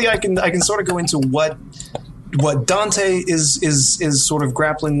specifically, I can sort of go into what Dante is sort of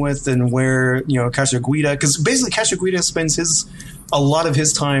grappling with, and where Cacciaguida, because basically Cacciaguida spends a lot of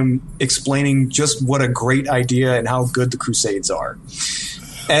his time explaining just what a great idea and how good the Crusades are.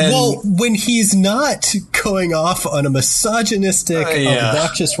 And when he's not going off on a misogynistic,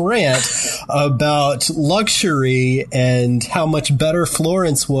 obnoxious rant about luxury and how much better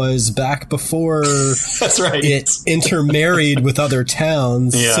Florence was back before that's right. it intermarried with other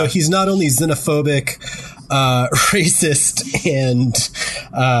towns. Yeah. So he's not only xenophobic, racist, and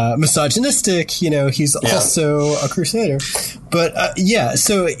misogynistic, he's also a crusader. But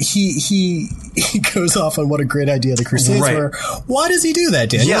so he goes off on what a great idea the Crusades were. Why does he do that,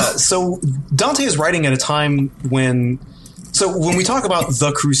 Daniel? Yeah, so Dante is writing at a time when we talk about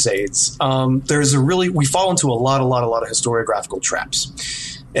the Crusades, we fall into a lot of historiographical traps.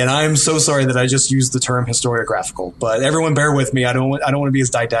 And I'm so sorry that I just used the term historiographical, but everyone bear with me. I don't want to be as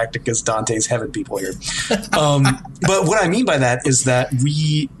didactic as Dante's heaven people here. But what I mean by that is that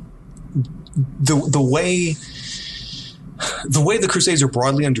the way the Crusades are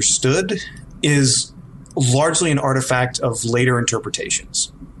broadly understood is largely an artifact of later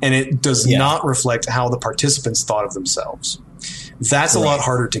interpretations. and it does not reflect how the participants thought of themselves. That's a lot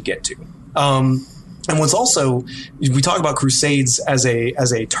harder to get to. And what's also, we talk about crusades as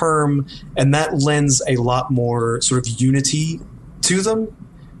a term, and that lends a lot more sort of unity to them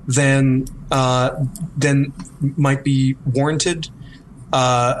than might be warranted.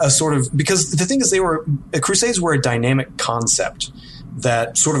 Because the thing is, crusades were a dynamic concept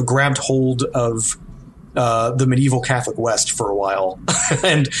that sort of grabbed hold of the medieval Catholic West for a while,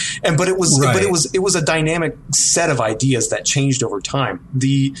 but it was a dynamic set of ideas that changed over time.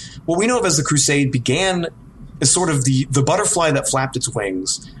 What we know of as the Crusade began as sort of the butterfly that flapped its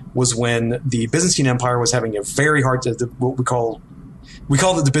wings was when the Byzantine Empire was having a very hard what we called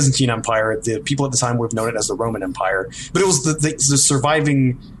it the Byzantine Empire. The people at the time would have known it as the Roman Empire, but it was the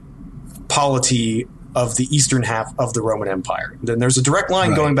surviving polity of the eastern half of the Roman Empire. Then there's a direct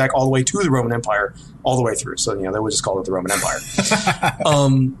line going back all the way to the Roman Empire, all the way through. So, they would just call it the Roman Empire.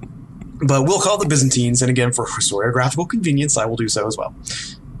 But we'll call it the Byzantines. And again, for historiographical convenience, I will do so as well.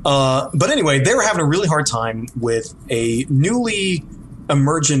 But anyway, they were having a really hard time with a newly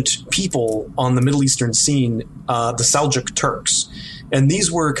emergent people on the Middle Eastern scene, the Seljuk Turks. And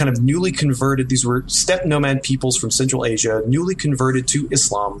these were kind of newly converted. These were steppe nomad peoples from Central Asia, newly converted to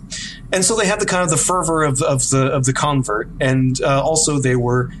Islam, and so they had the kind of the fervor of the convert, and also they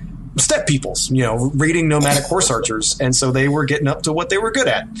were steppe peoples, raiding nomadic horse archers, and so they were getting up to what they were good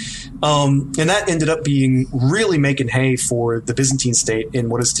at, and that ended up being really making hay for the Byzantine state in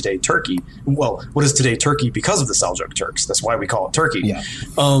what is today Turkey. Well, what is today Turkey because of the Seljuk Turks? That's why we call it Turkey. Yeah.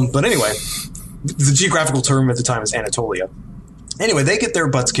 But anyway, the geographical term at the time is Anatolia. Anyway, they get their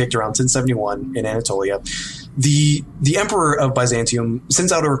butts kicked around 1071 in Anatolia. The emperor of Byzantium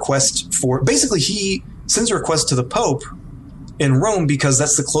sends out a request he sends a request to the Pope in Rome because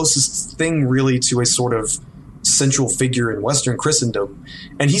that's the closest thing really to a sort of central figure in Western Christendom.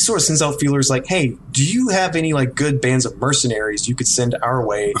 And he sort of sends out feelers like, hey, do you have any good bands of mercenaries you could send our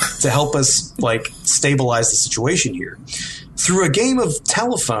way to help us stabilize the situation here? Through a game of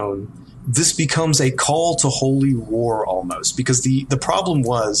telephone, this becomes a call to holy war almost, because the problem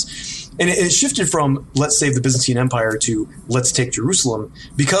was, and it shifted from let's save the Byzantine Empire to let's take Jerusalem,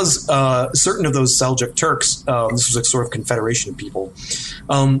 because certain of those Seljuk Turks, this was a sort of confederation of people,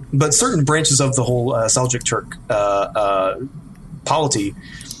 but certain branches of the whole Seljuk Turk polity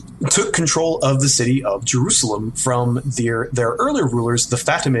took control of the city of Jerusalem from their earlier rulers, the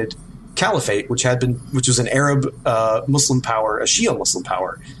Fatimid Caliphate, which was an Arab Muslim power, a Shia Muslim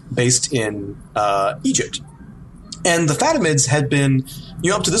power based in Egypt. And the Fatimids had been,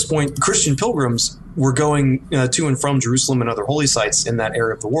 up to this point, Christian pilgrims were going to and from Jerusalem and other holy sites in that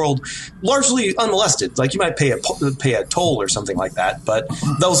area of the world, largely unmolested. You might pay a toll or something like that, but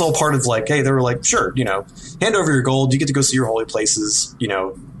that was all part of hey, they were sure, hand over your gold, you get to go see your holy places,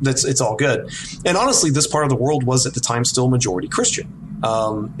 it's all good. And honestly, this part of the world was at the time still majority Christian.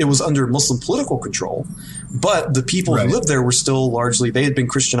 It was under Muslim political control, but the people who lived there were still largely, they had been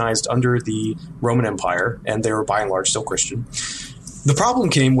Christianized under the Roman Empire, and they were by and large still Christian. The problem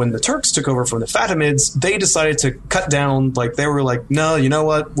came when the Turks took over from the Fatimids. They decided to cut down, they were no, you know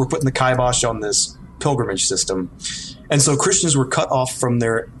what? We're putting the kibosh on this pilgrimage system. And so Christians were cut off from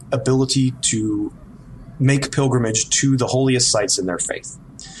their ability to make pilgrimage to the holiest sites in their faith.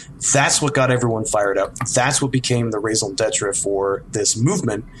 That's what got everyone fired up. That's what became the raison d'etre for this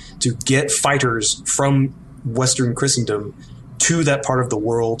movement, to get fighters from Western Christendom to that part of the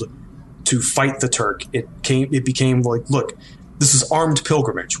world to fight the Turk. It became look, this is armed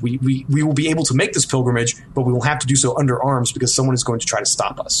pilgrimage. We will be able to make this pilgrimage, but we will have to do so under arms because someone is going to try to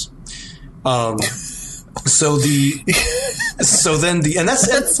stop us. That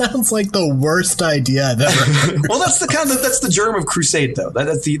sounds like the worst idea I've ever heard. Well, that's the germ of crusade, though.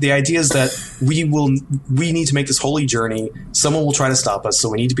 That's the idea is that we need to make this holy journey. Someone will try to stop us, so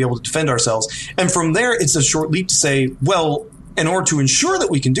we need to be able to defend ourselves. And from there, it's a short leap to say, well, in order to ensure that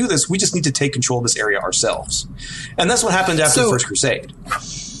we can do this, we just need to take control of this area ourselves. And that's what happened after the First Crusade.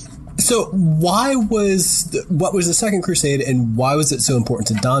 So what was the Second Crusade, and why was it so important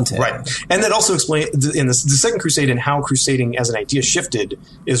to Dante? Right. And that also explains in the Second Crusade and how crusading as an idea shifted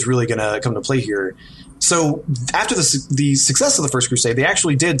is really going to come to play here. So after the success of the First Crusade, they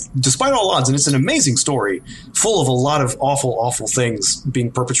actually did, despite all odds, and it's an amazing story, full of a lot of awful, awful things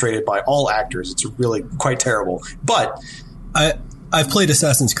being perpetrated by all actors. It's really quite terrible. But I've played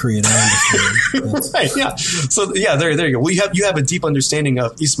Assassin's Creed. I understand. Right, yeah. So yeah, there you go. Well, you have a deep understanding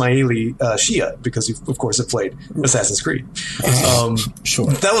of Ismaili Shia because you, of course, have played Assassin's Creed. Sure.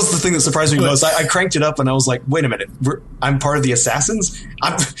 That was the thing that surprised me most. I cranked it up and I was like, wait a minute, I'm part of the Assassins?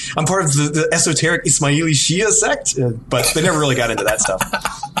 I'm part of the esoteric Ismaili Shia sect? But they never really got into that stuff.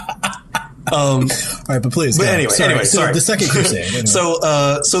 All right, but please. But anyway, sorry. The Second Crusade. Anyway. So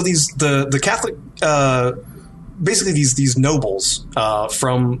the Catholic, basically these nobles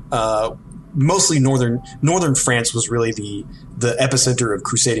from mostly northern France was really the epicenter of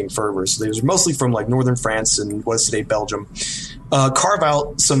crusading fervor. So they was mostly from like northern France and what is today Belgium. Carve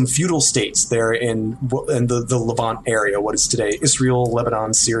out some feudal states there in the Levant area, what is today Israel,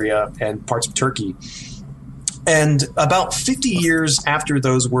 Lebanon, Syria, and parts of Turkey. And about 50 years after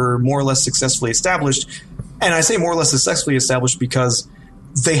those were more or less successfully established, and I say more or less successfully established because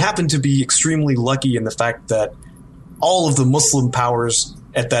they happened to be extremely lucky in the fact that all of the Muslim powers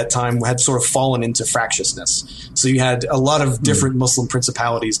at that time had sort of fallen into fractiousnast. So you had a lot of different Muslim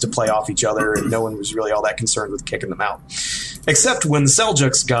principalities to play off each other, and no one was really all that concerned with kicking them out. Except when the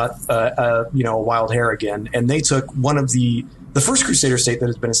Seljuks got a wild hair again, and they took one of the first Crusader state that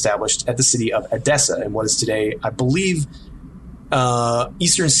has been established at the city of Edessa in what is today, I believe,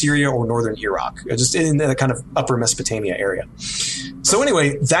 eastern Syria or northern Iraq, just in the kind of upper Mesopotamia area. So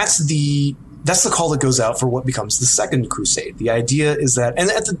anyway, that's the call that goes out for what becomes the Second Crusade. The idea is that,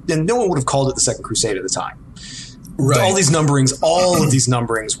 and no one would have called it the Second Crusade at the time. Right. All of these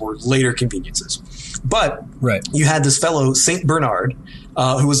numberings were later conveniences. But you had this fellow, Saint Bernard,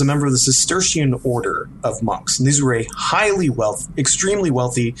 who was a member of the Cistercian order of monks. And these were a extremely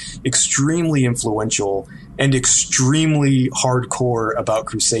wealthy, extremely influential, and extremely hardcore about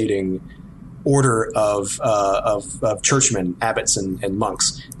crusading order of churchmen, abbots, and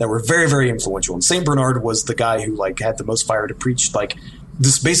monks that were very, very influential. And Saint Bernard was the guy who like had the most fire to preach like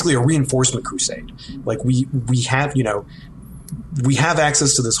this, basically a reinforcement crusade. Like we have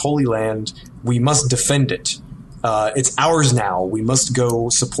access to this holy land. We must defend it. It's ours now. We must go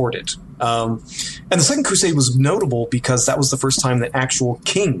support it. And the Second Crusade was notable because that was the first time that actual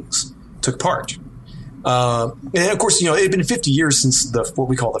kings took part. And of course, it had been 50 years since what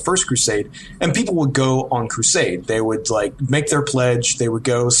we call the First Crusade, and people would go on crusade. They would like make their pledge. They would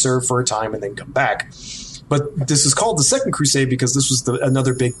go serve for a time and then come back. But this is called the Second Crusade because this was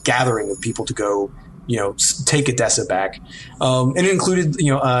another big gathering of people to go, take Edessa back. And it included,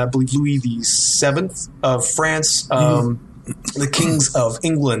 I believe Louis VII of France, the kings of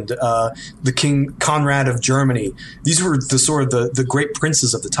England, the King Conrad of Germany. These were the great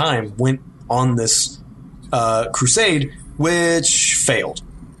princes of the time went on this crusade, which failed.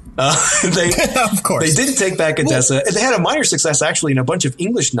 Of course, they didn't take back Edessa. They had a minor success actually in a bunch of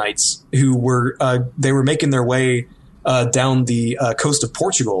English knights who were making their way down the coast of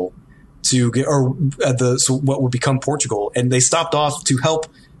Portugal to get, what would become Portugal, and they stopped off to help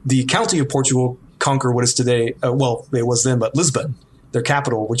the county of Portugal conquer what is today, it was then, but Lisbon, their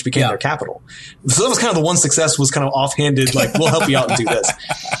capital, which became their capital. So that was kind of the one success, was kind of offhanded, like, we'll help you out and do this.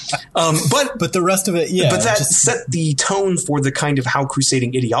 But the rest of it, But that set the tone for the kind of how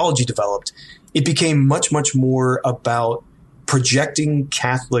crusading ideology developed. It became much, much more about projecting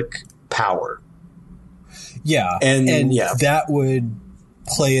Catholic power. Yeah. And that would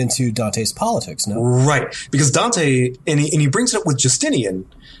play into Dante's politics, no? Right. Because Dante, and he brings it up with Justinian,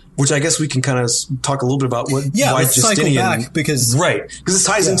 which I guess we can kind of talk a little bit about why Justinian. Back because this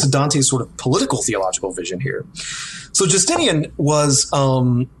ties into Dante's sort of political theological vision here. So Justinian was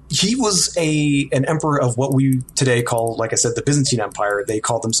he was an emperor of what we today call, like I said, the Byzantine Empire. They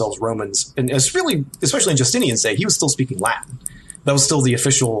called themselves Romans, and it's really, especially in Justinian's day, he was still speaking Latin. That was still the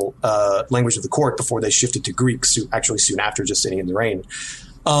official language of the court before they shifted to Greek. Actually, soon after Justinian's reign.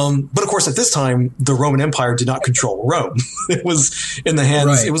 But of course, at this time, the Roman Empire did not control Rome. It was in the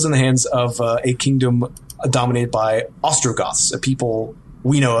hands. It was in the hands of a kingdom dominated by Ostrogoths, a people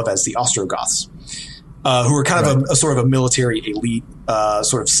we know of as the Ostrogoths, who were kind of a sort of a military elite,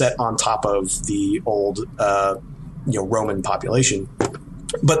 sort of set on top of the old, Roman population.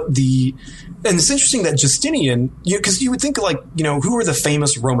 And it's interesting that Justinian, because you would think like, who were the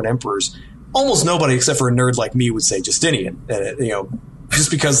famous Roman emperors? Almost nobody except for a nerd like me would say Justinian.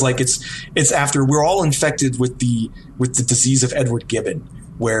 Just because like it's after we're all infected with the disease of Edward Gibbon,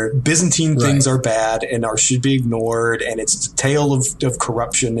 where Byzantine things are bad and should be ignored, and it's a tale of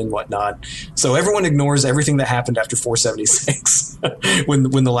corruption and whatnot. So everyone ignores everything that happened after 476 when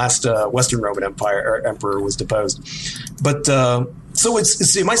the last Western Roman emperor was deposed. But so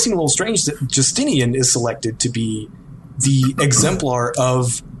it might seem a little strange that Justinian is selected to be the exemplar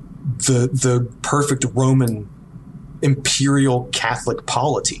of the perfect Roman imperial Catholic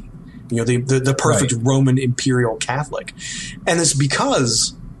polity. The perfect Roman imperial Catholic. And it's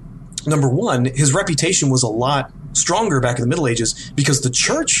because, number one, his reputation was a lot stronger back in the Middle Ages because the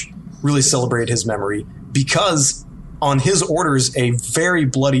church really celebrated his memory, because on his orders, a very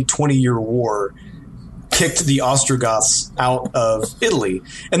bloody 20-year war kicked the Ostrogoths out of Italy.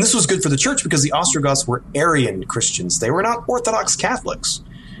 And this was good for the church because the Ostrogoths were Arian Christians. They were not Orthodox Catholics.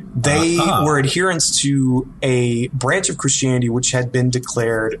 They were adherents to a branch of Christianity which had been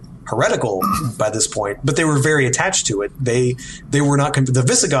declared heretical by this point, but they were very attached to it. They were not the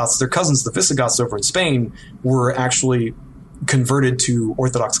Visigoths, their cousins, the Visigoths over in Spain, were actually converted to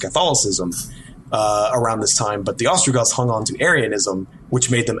Orthodox Catholicism around this time, but the Ostrogoths hung on to Arianism, which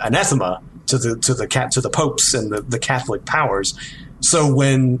made them anathema to the popes and the Catholic powers. So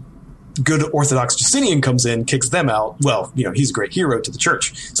when good Orthodox Justinian comes in, kicks them out, well, he's a great hero to the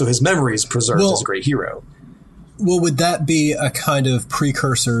church. So his memory is preserved as a great hero. Well, would that be a kind of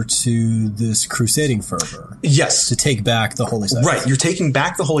precursor to this crusading fervor? Yes. To take back the holy sites. Right. You're taking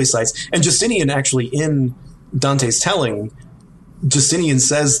back the holy sites. And Justinian actually, in Dante's telling, Justinian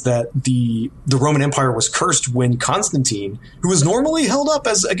says that the Roman Empire was cursed when Constantine, who was normally held up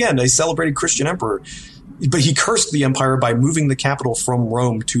as, again, a celebrated Christian emperor, but he cursed the empire by moving the capital from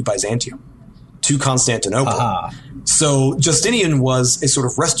Rome to Byzantium, to Constantinople. So Justinian was a sort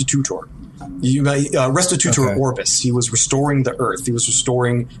of restitutor. Orbis. He was restoring the earth. He was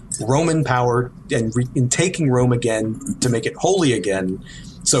restoring Roman power and taking Rome again to make it holy again.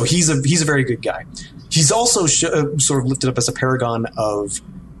 So he's a very good guy. He's also sort of lifted up as a paragon of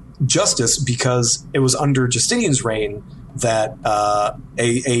justice because it was under Justinian's reign that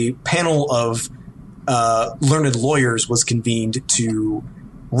a panel of learned lawyers was convened to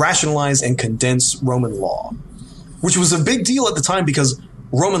rationalize and condense Roman law, which was a big deal at the time because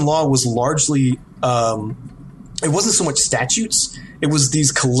Roman law was largely it wasn't so much statutes, it was these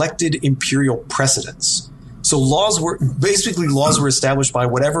collected imperial precedents. So laws were established by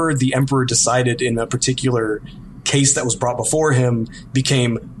whatever the emperor decided in a particular case that was brought before him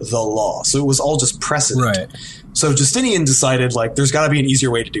became the law. So it was all just precedent. Right. So Justinian decided, there's got to be an easier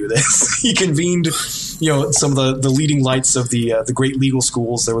way to do this. He convened, some of the leading lights of the great legal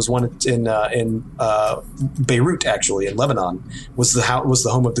schools. There was one in Beirut, actually, in Lebanon, was the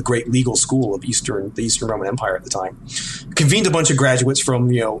home of the great legal school of the Eastern Roman Empire at the time. Convened a bunch of graduates from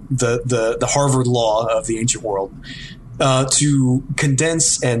the Harvard law of the ancient world to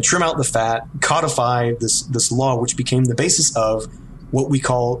condense and trim out the fat, codify this law, which became the basis of what we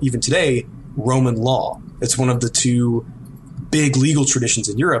call even today Roman law. It's one of the two big legal traditions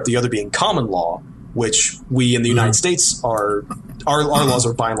in Europe, the other being common law, which we in the United States our laws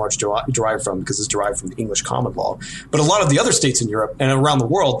are by and large derived from, because it's derived from the English common law. But a lot of the other states in Europe and around the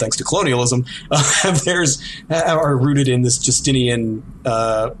world, thanks to colonialism, are rooted in this Justinian,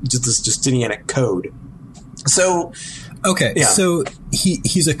 this Justinianic code. So, okay, yeah. So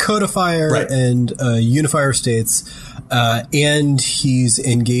he's a codifier Right. and a unifier of states. And he's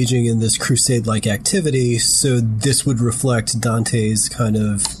engaging in this crusade-like activity, so this would reflect Dante's kind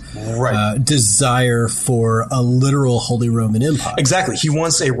of desire for a literal Holy Roman Empire. Exactly. He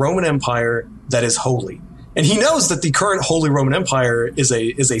wants a Roman Empire that is holy. And he knows that the current Holy Roman Empire is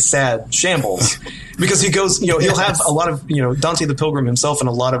a sad shambles because he goes, he'll have a lot of, Dante the Pilgrim himself and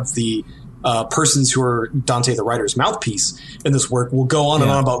a lot of the persons who are Dante the writer's mouthpiece in this work will go on and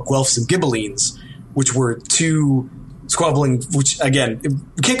on about Guelphs and Ghibellines, which were two squabbling, which again,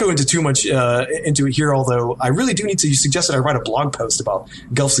 we can't go into too much into it here, although I really do need to. You suggested I write a blog post about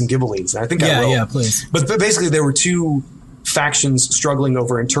Guelphs and Ghibellines, and I think I will. Yeah, please. But basically, there were two factions struggling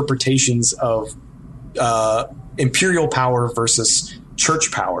over interpretations of imperial power versus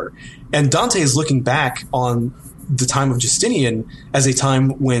church power. And Dante is looking back on the time of Justinian as a time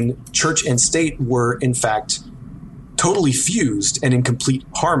when church and state were, in fact, totally fused and in complete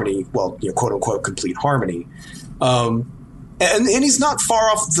harmony. Well, quote unquote, complete harmony. And he's not far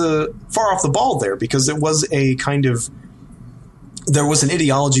off the ball there, because it was there was an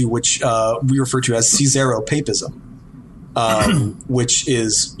ideology which we refer to as Caesaro-papism, which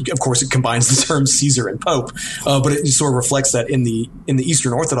is, of course, it combines the terms Caesar and Pope, but it sort of reflects that in the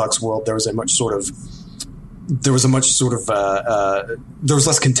Eastern Orthodox world there was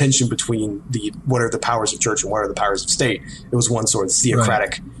less contention between what are the powers of church and what are the powers of state. It was one sort of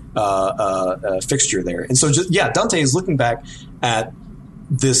theocratic fixture there. And so, Dante is looking back at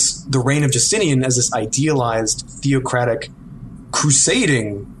the reign of Justinian as this idealized theocratic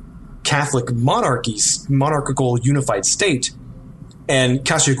crusading Catholic monarchical unified state. And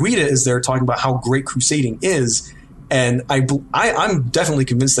Cacciaguida is there talking about how great crusading is. And I'm definitely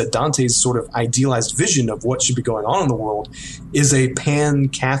convinced that Dante's sort of idealized vision of what should be going on in the world is a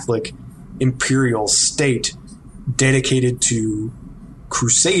pan-Catholic imperial state dedicated to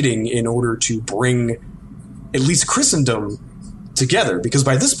crusading in order to bring at least Christendom together. Because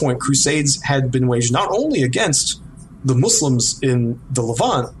by this point, crusades had been waged not only against the Muslims in the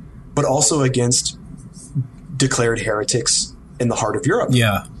Levant, but also against declared heretics in the heart of Europe.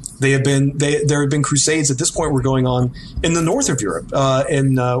 Yeah. There have been crusades at this point were going on in the north of Europe,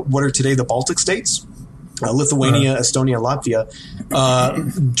 in what are today the Baltic states, Lithuania, Estonia, Latvia.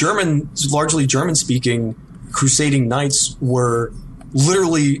 Largely German-speaking crusading knights were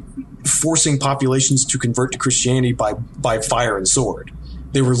literally forcing populations to convert to Christianity by fire and sword.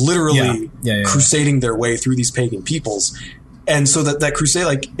 They were literally crusading their way through these pagan peoples. And so that crusade,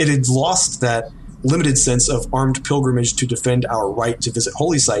 like, it had lost that limited sense of armed pilgrimage to defend our right to visit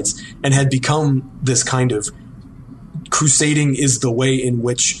holy sites and had become this kind of crusading is the way in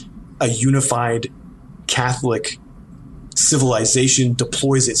which a unified Catholic civilization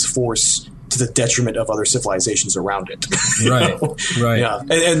deploys its force to the detriment of other civilizations around it. Right. Yeah.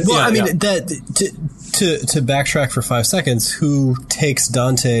 To backtrack for 5 seconds, who takes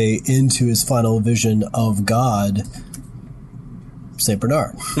Dante into his final vision of God? Saint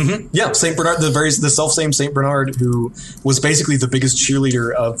Bernard. Mm-hmm. Yeah, Saint Bernard, the self-same Saint Bernard, who was basically the biggest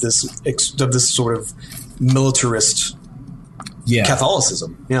cheerleader of this sort of militarist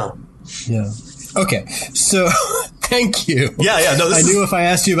Catholicism. Yeah. Okay, so thank you. Yeah. No, I knew if I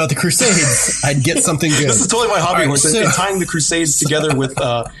asked you about the Crusades, I'd get something good. This is totally my hobby horse, and tying the Crusades together with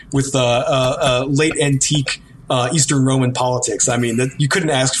late antique Eastern Roman politics. I mean, you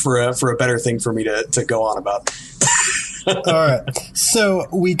couldn't ask for a better thing for me to go on about. All right. So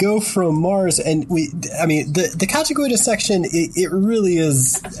we go from Mars and the Cacciaguida section, it really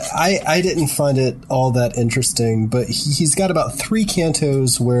is, I didn't find it all that interesting, but he's got about 3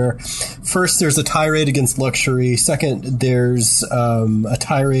 cantos where first there's a tirade against luxury. Second, there's a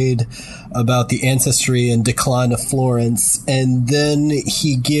tirade about the ancestry and decline of Florence. And then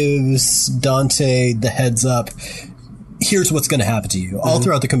he gives Dante the heads up. Here's what's going to happen to you. All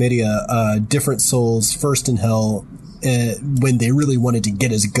throughout the Commedia, different souls, first in hell, when they really wanted to get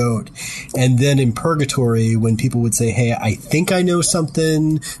his goat. And then in Purgatory, when people would say, hey, I think I know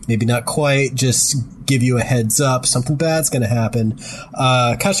something, maybe not quite, just give you a heads up, something bad's going to happen.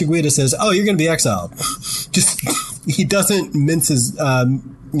 Cacciaguida says, oh, you're going to be exiled. Just, he doesn't mince his,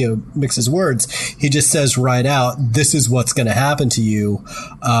 mix his words. He just says right out, this is what's going to happen to you.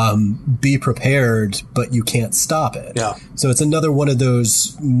 Be prepared, but you can't stop it. Yeah. So it's another one of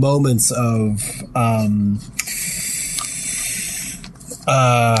those moments of,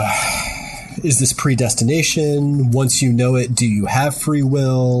 is this predestination? Once you know it, do you have free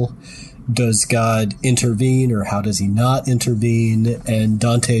will? Does God intervene, or how does he not intervene? And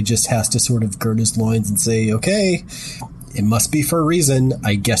Dante just has to sort of gird his loins and say, okay, it must be for a reason.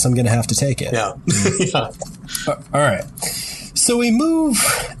 I guess I'm going to have to take it. Yeah. Yeah. All right. So we move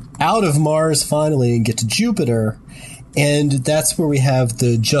out of Mars finally and get to Jupiter. And that's where we have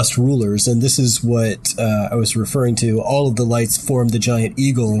the just rulers. And this is what I was referring to. All of the lights form the giant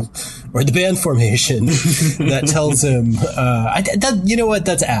eagle, or the band formation that tells him, you know what?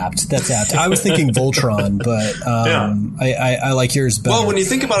 That's apt. I was thinking Voltron, but I like yours better. Well, when you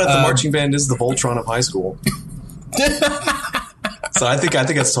think about it, the marching band is the Voltron of high school. So I think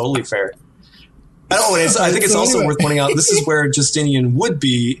that's totally fair. I think it's also worth pointing out, this is where Justinian would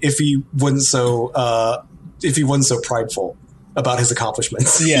be if he wasn't so prideful about his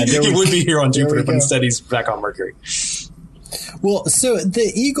accomplishments. Yeah, he would be here on Jupiter, but instead he's back on Mercury. Well, so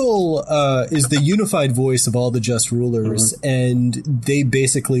the eagle is the unified voice of all the just rulers, and they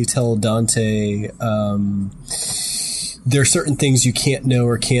basically tell Dante, there are certain things you can't know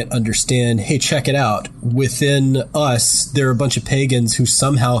or can't understand. Hey, check it out. Within us, there are a bunch of pagans who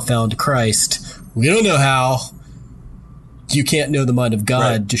somehow found Christ. We don't know how. You can't know the mind of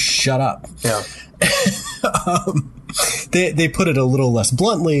God. Right. Just shut up. Yeah. They put it a little less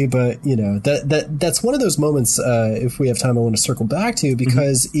bluntly, but that's one of those moments. If we have time, I want to circle back to,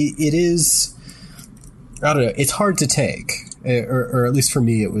 because it is, I don't know, it's hard to take, or at least for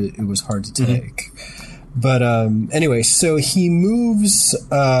me, it was hard to take. But anyway, so he moves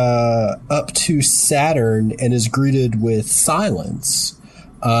up to Saturn and is greeted with silence.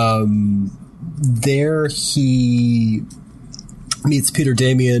 There he meets Peter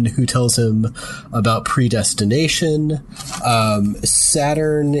Damian, who tells him about predestination.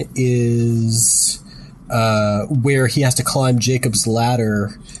 Saturn is where he has to climb Jacob's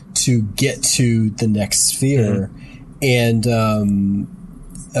ladder to get to the next sphere. And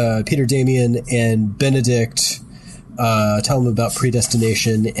Peter Damian and Benedict tell him about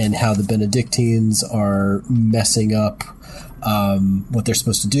predestination and how the Benedictines are messing up what they're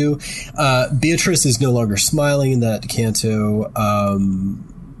supposed to do. Beatrice is no longer smiling in that canto.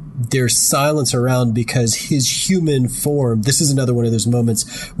 There's silence around because his human form, this is another one of those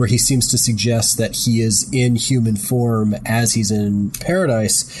moments where he seems to suggest that he is in human form as he's in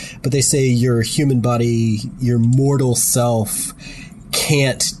paradise. But they say your human body, your mortal self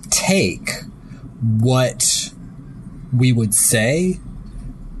can't take what we would say.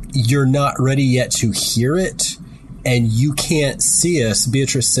 You're not ready yet to hear it, and you can't see us.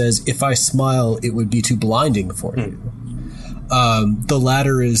 Beatrice says, if I smile, it would be too blinding for you. The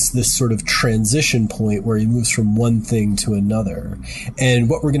latter is this sort of transition point where he moves from one thing to another. And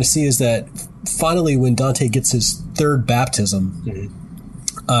what we're going to see is that finally when Dante gets his third baptism,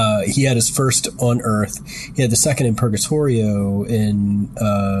 he had his first on Earth. He had the second in Purgatorio in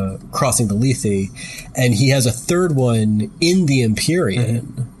crossing the Lethe. And he has a third one in the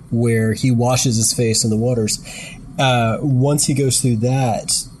Empyrean where he washes his face in the waters. Once he goes through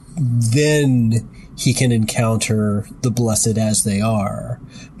that, then he can encounter the blessed as they are.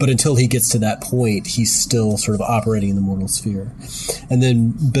 But until he gets to that point, he's still sort of operating in the mortal sphere. And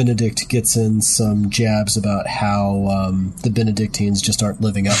then Benedict gets in some jabs about how the Benedictines just aren't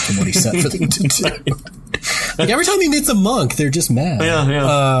living up to what he set for them to do. Like every time he meets a monk, they're just mad.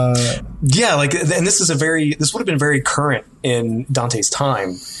 Yeah, like, and this would have been very current in Dante's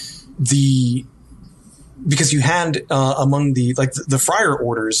time. Because you had among the friar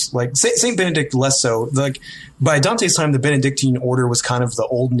orders, like Saint Benedict less so. Like by Dante's time, the Benedictine order was kind of the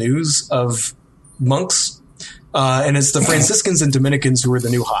old news of monks, and it's the Franciscans and Dominicans who are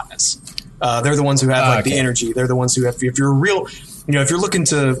the new hotness. They're the ones who have the energy. They're the ones who have. If you're real, if you're looking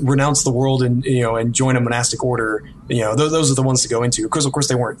to renounce the world and and join a monastic order, those are the ones to go into. Because of course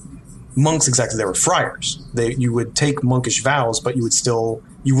they weren't monks exactly; they were friars. You would take monkish vows, but you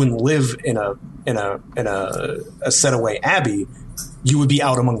wouldn't live in a set away abbey. You would be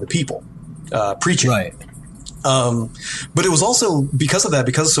out among the people preaching. Right. But it was also because of that,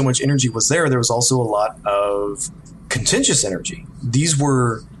 because so much energy was there was also a lot of contentious energy. These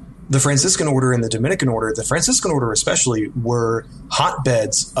were the Franciscan order and the Dominican order. The Franciscan order especially were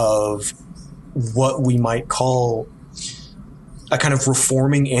hotbeds of what we might call a kind of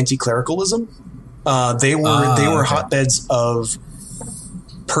reforming anti-clericalism. They were hotbeds of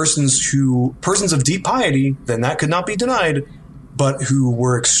persons of deep piety, then that could not be denied, but who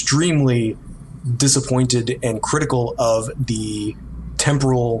were extremely disappointed and critical of the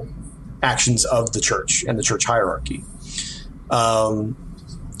temporal actions of the church and the church hierarchy.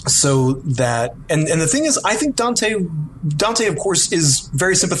 So that, and the thing is, I think Dante, of course, is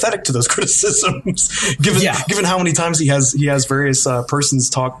very sympathetic to those criticisms, given how many times he has various persons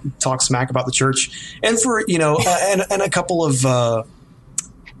talk smack about the church, and for and a couple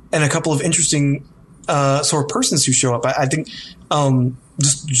of interesting sort of persons who show up. I think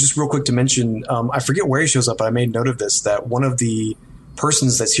just real quick to mention, I forget where he shows up, but I made note of this, that one of the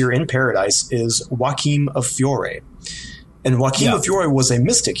persons that's here in Paradise is Joachim of Fiore. And Joachim of Fiore was a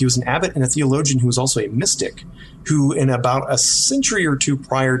mystic. He was an abbot and a theologian who was also a mystic, who in about a century or two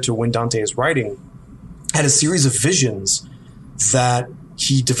prior to when Dante is writing had a series of visions that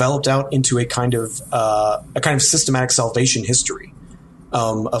he developed out into a kind of systematic salvation history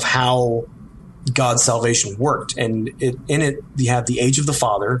of how God's salvation worked. And in it, you have the age of the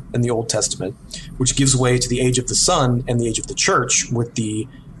Father in the Old Testament, which gives way to the age of the Son and the age of the Church with the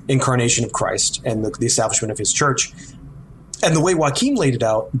incarnation of Christ and the establishment of his church. And the way Joachim laid it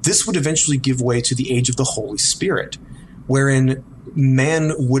out, this would eventually give way to the age of the Holy Spirit, wherein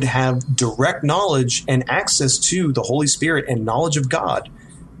man would have direct knowledge and access to the Holy Spirit and knowledge of God.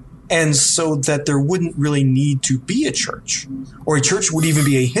 And so that there wouldn't really need to be a church, or a church would even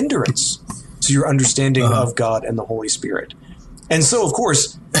be a hindrance to your understanding of God and the Holy Spirit. And so, of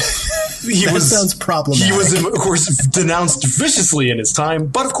course, sounds problematic. He was, of course, denounced viciously in his time.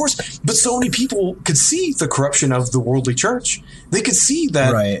 But so many people could see the corruption of the worldly church. They could see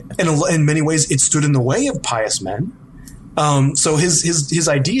that, in many ways, it stood in the way of pious men. So his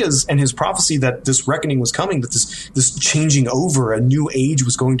ideas and his prophecy that this reckoning was coming, that this changing over, a new age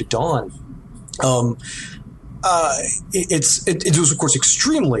was going to dawn. It was, of course,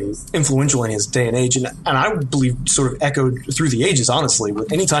 extremely influential in his day and age, and I believe sort of echoed through the ages, honestly.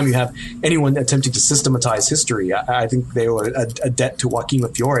 With any time you have anyone attempting to systematize history, I think they owe a debt to Joachim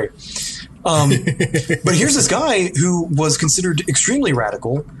of Fiore. But here's this guy who was considered extremely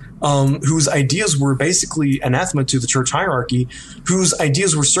radical, whose ideas were basically anathema to the church hierarchy, whose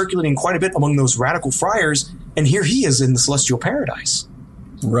ideas were circulating quite a bit among those radical friars, and here he is in the celestial paradise.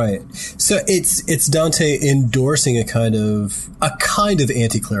 Right. So it's Dante endorsing a kind of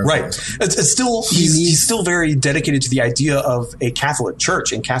anti-clericalism. Right. It's still he's still very dedicated to the idea of a Catholic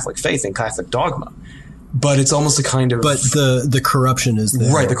church and Catholic faith and Catholic dogma. But it's almost a kind of... But the corruption is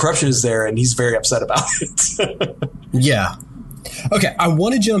there. Right, the corruption is there, and he's very upset about it. Yeah. Okay, I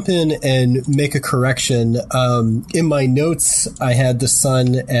want to jump in and make a correction. In my notes, I had the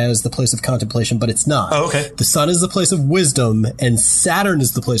sun as the place of contemplation, but it's not. Oh, okay. The sun is the place of wisdom, and Saturn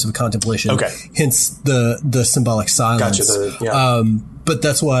is the place of contemplation. Okay. Hence the symbolic silence. Gotcha. But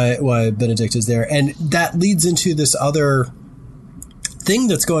that's why Benedict is there. And that leads into this other thing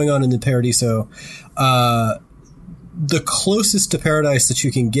that's going on in the Paradiso. The closest to paradise that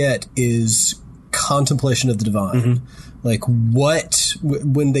you can get is contemplation of the divine. Mm-hmm. Like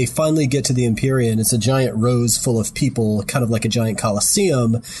when they finally get to the Empyrean, it's a giant rose full of people, kind of like a giant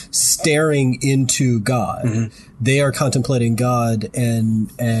Colosseum, staring into God. Mm-hmm. They are contemplating God,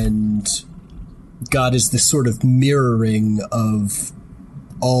 and God is this sort of mirroring of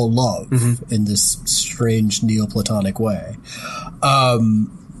all love mm-hmm. in this strange Neoplatonic way.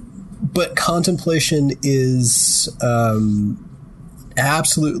 But contemplation is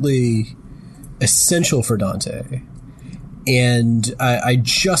absolutely essential for Dante. And I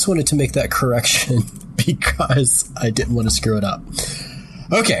just wanted to make that correction because I didn't want to screw it up.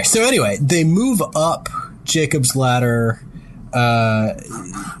 Okay, so anyway, they move up Jacob's ladder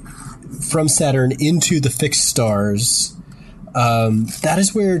from Saturn into the fixed stars. That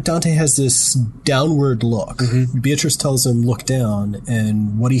is where Dante has this downward look. Mm-hmm. Beatrice tells him, look down,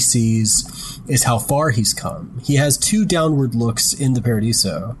 and what he sees is how far he's come. He has two downward looks in the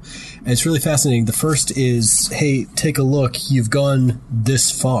Paradiso, and it's really fascinating. The first is, hey, take a look, you've gone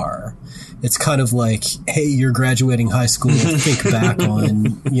this far. It's kind of like, hey, you're graduating high school, think back on,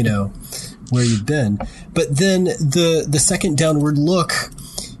 where you've been. But then the second downward look,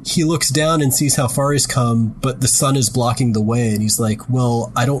 he looks down and sees how far he's come, but the sun is blocking the way. And he's like,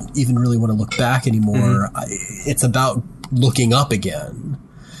 well, I don't even really want to look back anymore. Mm-hmm. It's about looking up again.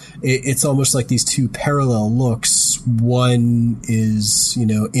 It's almost like these two parallel looks. One is,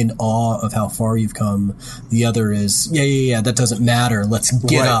 in awe of how far you've come. The other is, yeah, that doesn't matter. Let's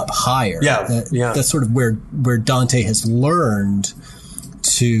get up higher. That's sort of where Dante has learned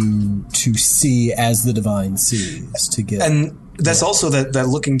to see as the divine sees, to get. And that's also that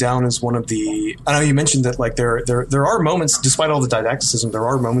looking down is one of the. I know you mentioned that like there are moments, despite all the didacticism, there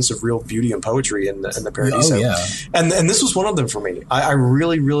are moments of real beauty and poetry in the Paradiso. Oh yeah, and this was one of them for me. I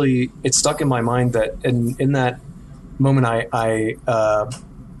really it stuck in my mind that in that moment I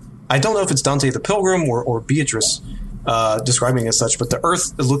don't know if it's Dante the Pilgrim or Beatrice describing it as such, but the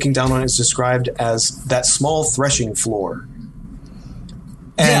earth looking down on it is described as that small threshing floor.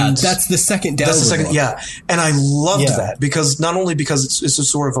 And that's the second downward. That's the second, and I loved that because not only because it's a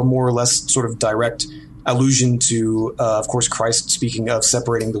sort of a more or less sort of direct allusion to, of course, Christ speaking of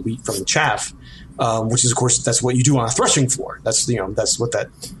separating the wheat from the chaff, which is, of course, that's what you do on a threshing floor. That's that's what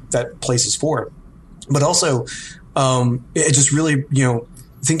that place is for. But also, it just really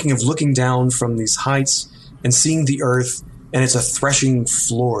thinking of looking down from these heights and seeing the earth. And it's a threshing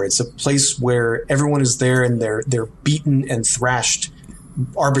floor. It's a place where everyone is there and they're beaten and thrashed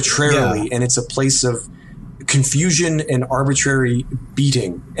arbitrarily, and it's a place of confusion and arbitrary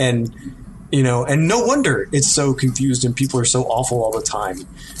beating, and and no wonder it's so confused and people are so awful all the time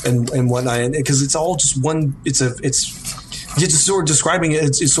and whatnot, because it's all just one. It's just sort of describing it.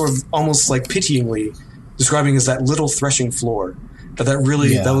 It's sort of almost like pityingly describing as that little threshing floor. But that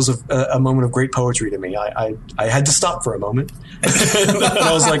really that was a moment of great poetry to me. I had to stop for a moment, and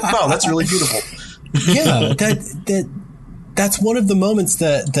I was like, wow, that's really beautiful. Yeah, that's one of the moments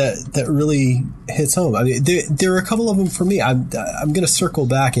that really hits home. I mean, there are a couple of them for me. I'm going to circle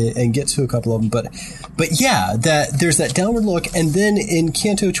back and get to a couple of them, but yeah, that there's that downward look, and then in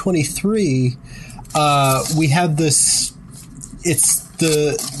Canto 23, we have this. It's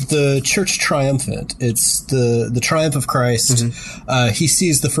the Church triumphant. It's the triumph of Christ. Mm-hmm. He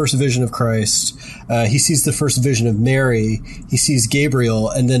sees the first vision of Christ. He sees the first vision of Mary. He sees Gabriel,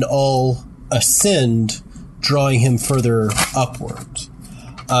 and then all ascend, drawing him further upward.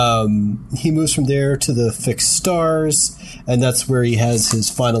 He moves from there to the fixed stars, and that's where he has his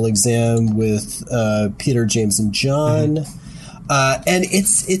final exam with Peter, James, and John. Mm-hmm. And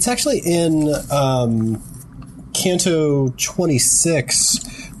it's actually in Canto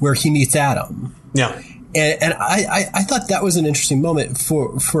 26 where he meets Adam. Yeah. And I thought that was an interesting moment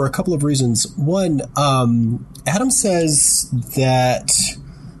for a couple of reasons. One, Adam says that...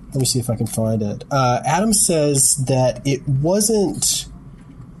 Let me see if I can find it. Adam says that it wasn't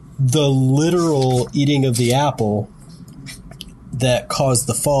the literal eating of the apple, that caused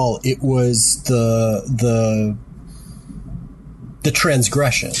the fall. It was the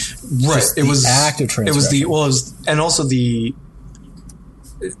transgression. Right. It was the act of transgression. And also the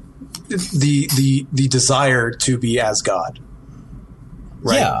desire to be as God.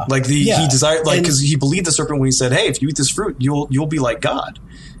 Right. Yeah. Like he desired, like, because he believed the serpent when he said, "Hey, if you eat this fruit, you'll be like God."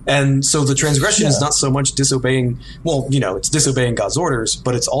 And so the transgression is not so much disobeying. Well, it's disobeying God's orders,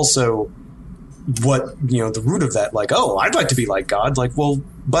 but it's also what the root of that. Like, oh, I'd like to be like God. Like, well,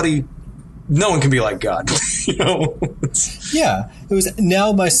 buddy, no one can be like God. Yeah, it was,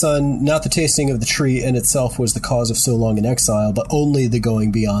 "Now, my son, not the tasting of the tree in itself was the cause of so long an exile, but only the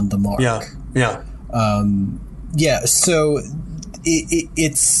going beyond the mark." Yeah. So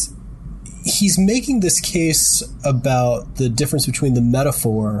it's he's making this case about the difference between the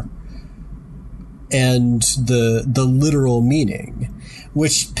metaphor and the literal meaning,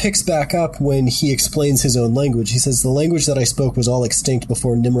 which picks back up when he explains his own language. He says, "The language that I spoke was all extinct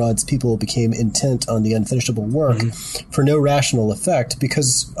before Nimrod's people became intent on the unfinishable work for no rational effect,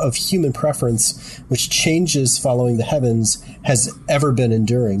 because of human preference, which changes following the heavens, has ever been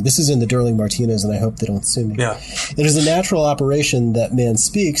enduring." This is in the Durling Martinez, and I hope they don't sue me. Yeah. "It is a natural operation that man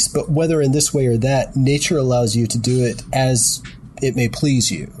speaks, but whether in this way or that, nature allows you to do it as it may please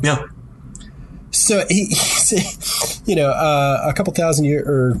you." Yeah. So he's, a couple thousand years,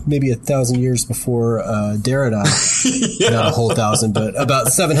 or maybe 1,000 years before Derrida, not a whole thousand, but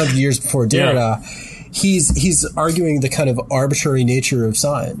about 700 years before Derrida, he's arguing the kind of arbitrary nature of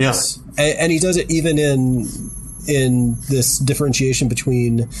science. Yeah. And he does it even in this differentiation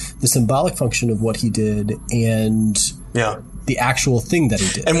between the symbolic function of what he did and the actual thing that he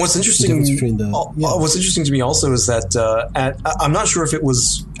did. And what's interesting, what's interesting to me also is that I'm not sure if it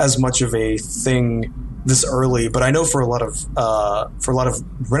was as much of a thing this early, but I know for a lot of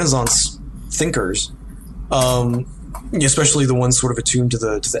Renaissance thinkers, especially the ones sort of attuned to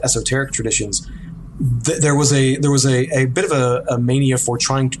the esoteric traditions, there was a bit of a mania for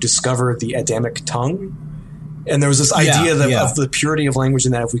trying to discover the Adamic tongue. And there was this idea of the purity of language,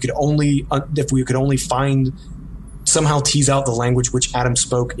 and that if we could only somehow tease out the language which Adam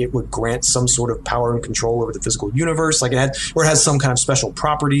spoke, it would grant some sort of power and control over the physical universe. Like it has some kind of special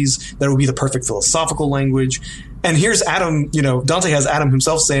properties that would be the perfect philosophical language. And here's Adam, Dante has Adam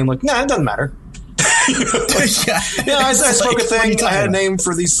himself saying, like, "Nah, it doesn't matter." I spoke a thing. I had a name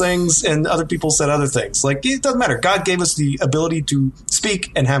for these things, and other people said other things. Like, it doesn't matter. God gave us the ability to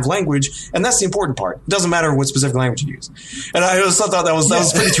speak and have language, and that's the important part. It doesn't matter what specific language you use. And I just thought that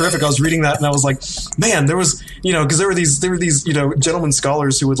was pretty terrific. I was reading that, and I was like, man, there was, because there were these gentlemen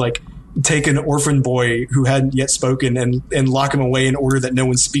scholars who would like take an orphan boy who hadn't yet spoken and lock him away in order that no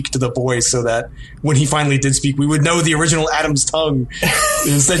one speak to the boy, so that when he finally did speak, we would know the original Adam's tongue.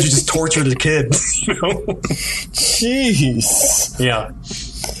 Instead, you just tortured a kid. Jeez. Yeah.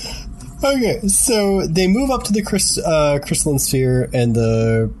 Okay, so they move up to the crystalline sphere and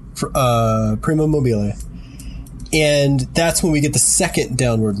the prima mobile, and that's when we get the second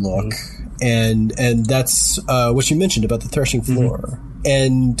downward look, and that's what you mentioned about the threshing floor.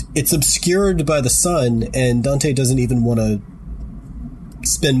 And it's obscured by the sun, and Dante doesn't even want to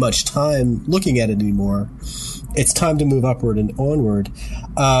spend much time looking at it anymore. It's time to move upward and onward.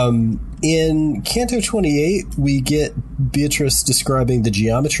 In Canto 28, we get Beatrice describing the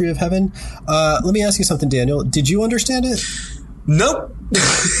geometry of heaven. Let me ask you something, Daniel. Did you understand it? Nope.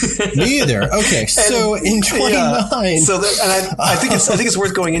 Me either. Okay, so in 29, I think it's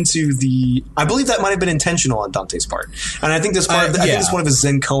worth going into the. I believe that might have been intentional on Dante's part, and I think this part. I think it's one of his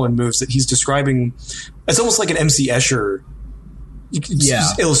Zen koan moves that he's describing. It's almost like an MC Escher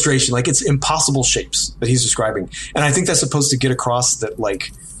illustration. Like, it's impossible shapes that he's describing, and I think that's supposed to get across that,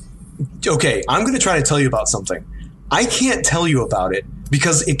 like, okay, I'm going to try to tell you about something. I can't tell you about it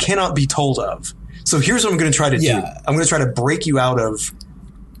because it cannot be told of. So here's what I'm going to try to do. I'm going to try to break you out of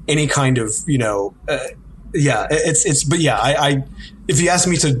any kind of, if you asked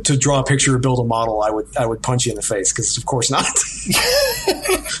me to draw a picture or build a model, I would punch you in the face, because of course not.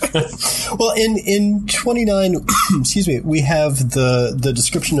 Well, in 29, excuse me, we have the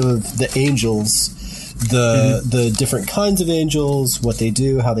description of the angels, the different kinds of angels, what they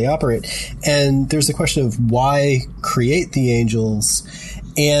do, how they operate. And there's a question of why create the angels.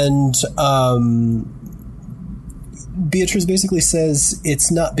 And Beatrice basically says it's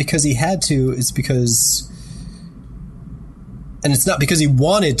not because he had to, it's because he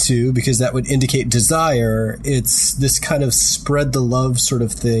wanted to, because that would indicate desire. It's this kind of spread the love sort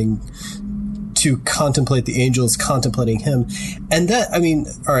of thing to contemplate the angels contemplating him. And that, I mean,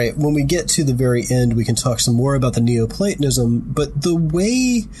 all right, when we get to the very end, we can talk some more about the Neoplatonism, but the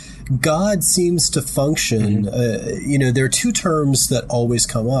way God seems to function, there are two terms that always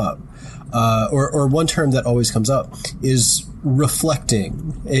come up, or one term that always comes up is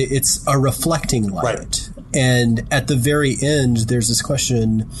reflecting. It's a reflecting light. Right. And at the very end, there's this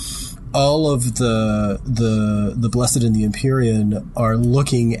question. All of the blessed and the Empyrean are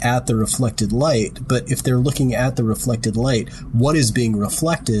looking at the reflected light, but if they're looking at the reflected light, what is being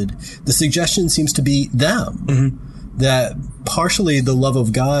reflected? The suggestion seems to be them. That partially the love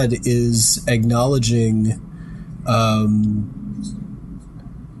of God is acknowledging a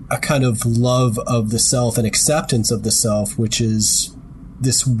kind of love of the self and acceptance of the self, which is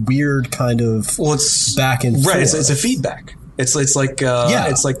this weird kind of back and forth. Right, it's a feedback. It's like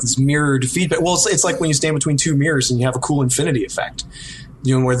it's like this mirrored feedback. Well, it's like when you stand between two mirrors and you have a cool infinity effect.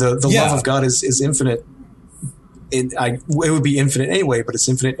 Where the love of God is infinite. It would be infinite anyway, but it's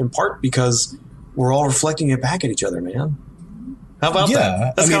infinite in part because we're all reflecting it back at each other, man. How about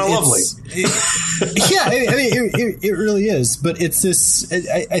that? That's kind of lovely. It really is. But it's this.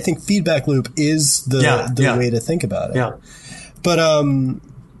 I think feedback loop is the way to think about it. Yeah. But and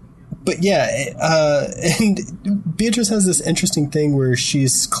Beatrice has this interesting thing where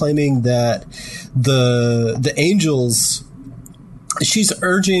she's claiming that the angels, she's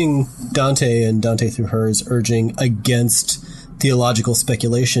urging Dante, and Dante through her is urging against theological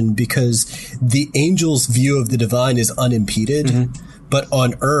speculation because the angels' view of the divine is unimpeded. But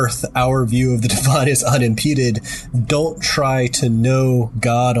on earth, our view of the divine is unimpeded. Don't try to know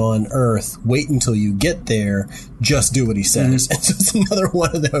God on earth. Wait until you get there. Just do what he says. And so it's another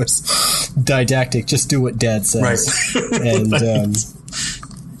one of those didactic, just do what dad says. Right. And,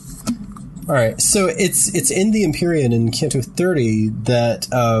 all right. So it's in the Empyrean in Canto 30 that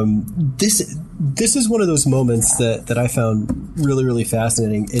this is one of those moments that I found really, really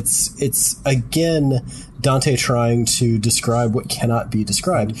fascinating. It's again Dante trying to describe what cannot be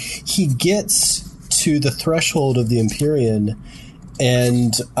described. He gets to the threshold of the Empyrean,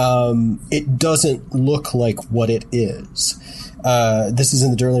 and it doesn't look like what it is. This is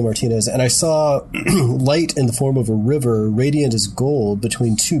in the Durley Martinez, and I saw light in the form of a river, radiant as gold,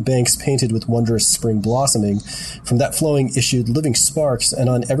 between two banks painted with wondrous spring blossoming. From that flowing issued living sparks, and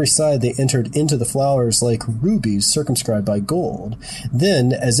on every side they entered into the flowers like rubies circumscribed by gold.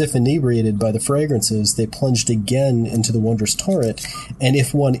 Then, as if inebriated by the fragrances, they plunged again into the wondrous torrent, and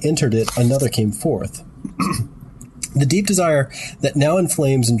if one entered it, another came forth. The deep desire that now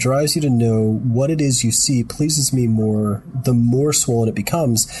inflames and drives you to know what it is you see pleases me more, the more swollen it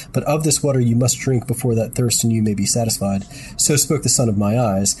becomes. But of this water you must drink before that thirst in you may be satisfied. So spoke the sun of my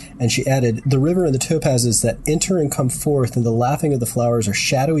eyes. And she added, the river and the topazes that enter and come forth and the laughing of the flowers are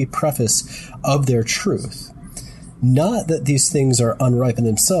shadowy preface of their truth. Not that these things are unripe in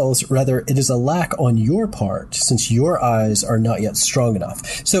themselves, rather it is a lack on your part, since your eyes are not yet strong enough.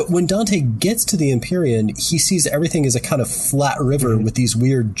 So when Dante gets to the Empyrean, he sees everything as a kind of flat river with these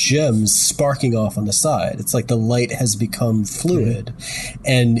weird gems sparking off on the side. It's like the light has become fluid,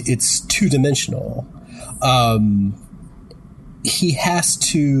 and it's two-dimensional. He has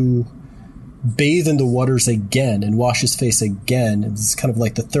to bathe in the waters again and wash his face again. It's kind of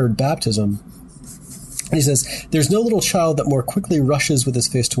like the third baptism. And he says, there's no little child that more quickly rushes with his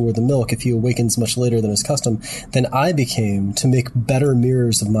face toward the milk if he awakens much later than his custom than I became to make better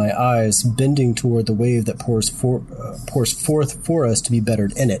mirrors of my eyes, bending toward the wave that pours forth for us to be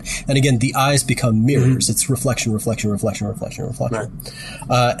bettered in it. And again, the eyes become mirrors. It's reflection. Right.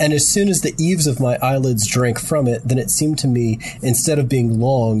 And as soon as the eaves of my eyelids drank from it, then it seemed to me, instead of being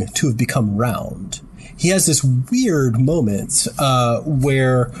long, to have become round. He has this weird moment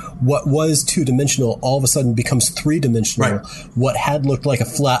where what was two-dimensional all of a sudden becomes three-dimensional. Right. What had looked like a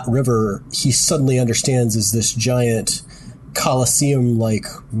flat river, he suddenly understands is this giant Colosseum-like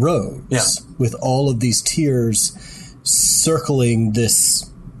rose with all of these tiers circling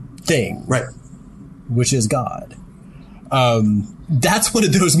this thing, right, which is God. That's one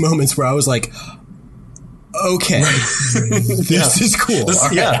of those moments where I was like, okay, this is cool.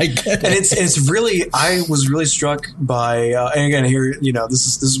 I get it. And it's really, I was really struck by, and again, here,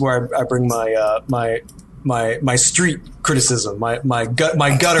 this is where I bring my street criticism, my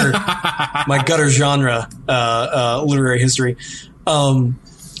gutter genre, literary history.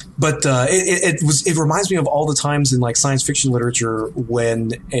 But it reminds me of all the times in like science fiction literature when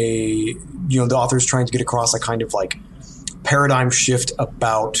the author is trying to get across a kind of like paradigm shift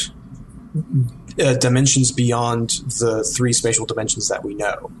about dimensions beyond the three spatial dimensions that we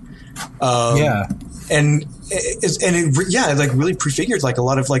know. And it like really prefigured like a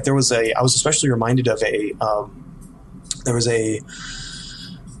lot of like I was especially reminded of there was a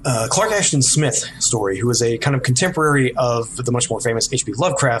Clark Ashton Smith story, who was a kind of contemporary of the much more famous H.P.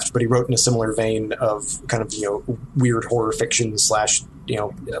 Lovecraft, but he wrote in a similar vein of kind of, weird horror fiction /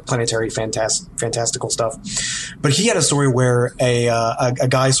 planetary fantastical stuff. But he had a story where a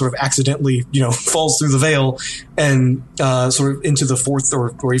guy sort of accidentally, falls through the veil and sort of into the fourth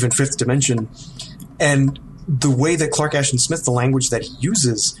or even fifth dimension. And the way that Clark Ashton Smith, the language that he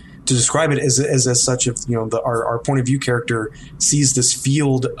uses to describe it is as such of, our point of view character sees this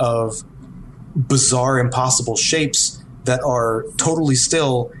field of bizarre, impossible shapes that are totally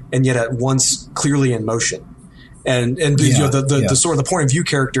still and yet at once clearly in motion. And the sort of the point of view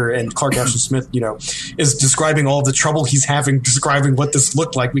character and Clark Ashton Smith, is describing all the trouble he's having describing what this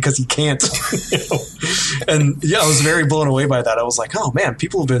looked like because he can't. And I was very blown away by that. I was like, oh man,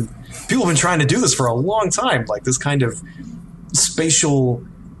 people have been trying to do this for a long time, like this kind of spatial.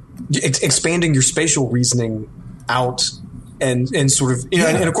 Expanding your spatial reasoning out and sort of,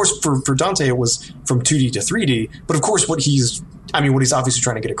 and of course for Dante it was from 2D to 3D, but of course what he's obviously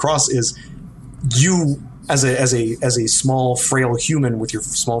trying to get across is you as a small frail human with your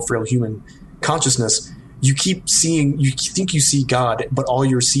small frail human consciousness, you think you see God, but all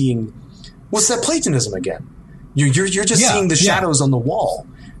you're seeing, what's that Platonism again? You're just seeing the shadows on the wall.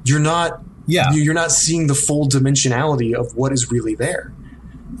 You're not seeing the full dimensionality of what is really there.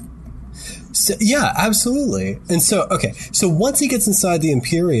 So, yeah, absolutely. And so once he gets inside the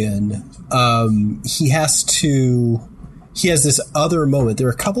Empyrean, he has this other moment. There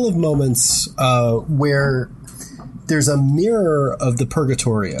are a couple of moments where there's a mirror of the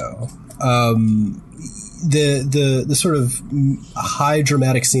Purgatorio. The sort of high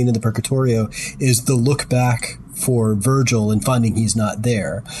dramatic scene in the Purgatorio is the look back for Virgil and finding he's not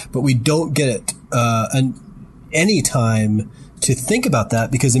there. But we don't get any time to think about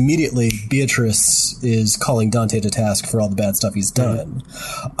that because immediately Beatrice is calling Dante to task for all the bad stuff he's done.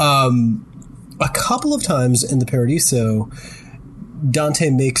 A couple of times in the Paradiso, Dante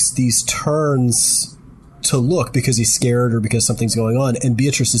makes these turns to look because he's scared or because something's going on, and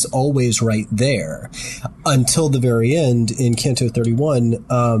Beatrice is always right there until the very end in Canto 31.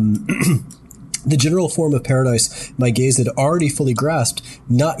 The general form of paradise my gaze had already fully grasped,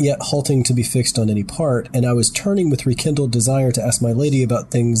 not yet halting to be fixed on any part, and I was turning with rekindled desire to ask my lady about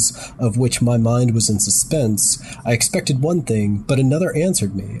things of which my mind was in suspense. I expected one thing, but another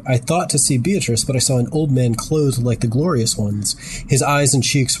answered me. I thought to see Beatrice, but I saw an old man clothed like the glorious ones. His eyes and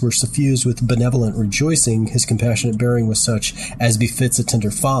cheeks were suffused with benevolent rejoicing. His compassionate bearing was such as befits a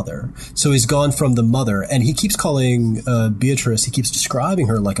tender father. So he's gone from the mother, and he keeps calling Beatrice, he keeps describing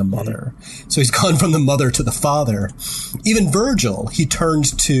her like a mother. So he's gone from the mother to the father. Even Virgil, he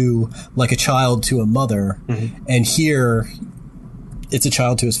turned to like a child to a mother, and here it's a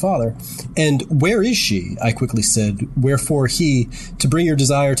child to his father. And where is she? I quickly said, wherefore he, to bring your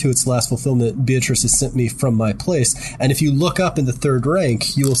desire to its last fulfillment, Beatrice has sent me from my place. And if you look up in the third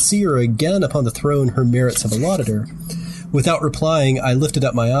rank, you will see her again upon the throne her merits have allotted her. Without replying, I lifted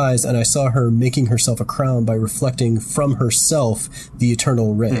up my eyes, and I saw her making herself a crown by reflecting from herself the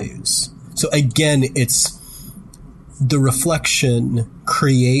eternal rays. So again, it's the reflection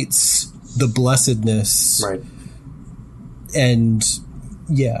creates the blessedness. Right. And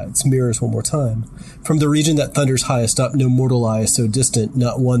it's mirrors one more time. From the region that thunders highest up, no mortal eye is so distant,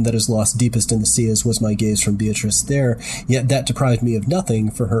 not one that is lost deepest in the sea as was my gaze from Beatrice there. Yet that deprived me of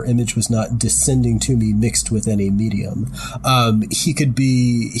nothing, for her image was not descending to me mixed with any medium.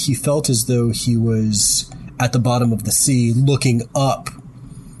 He felt as though he was at the bottom of the sea looking up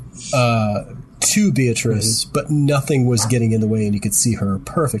to Beatrice, but nothing was getting in the way and he could see her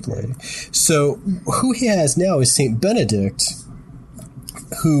perfectly. So who he has now is Saint Benedict,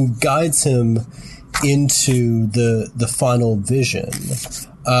 who guides him into the final vision.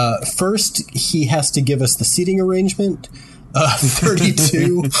 First, he has to give us the seating arrangement.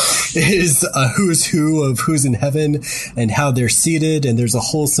 32 is a who's who of who's in heaven and how they're seated, and there's a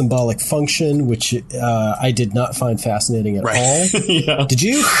whole symbolic function which I did not find fascinating at all. Yeah. Did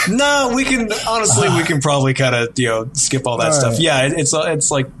you? No, we can probably kind of skip all that stuff. Right. Yeah, it's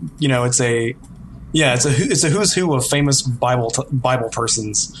like it's a who's who of famous Bible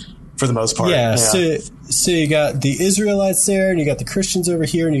persons for the most part. Yeah. So you got the Israelites there, and you got the Christians over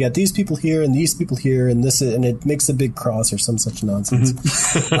here, and you got these people here, and these people here, and and it makes a big cross or some such nonsense.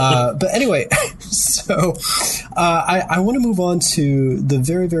 But anyway, so I want to move on to the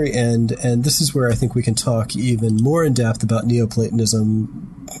very, very end, and this is where I think we can talk even more in depth about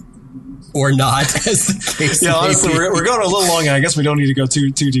Neoplatonism or not, as the case yeah, may honestly, be. we're going a little long, and I guess we don't need to go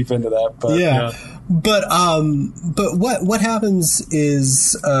too deep into that. But, yeah. But what happens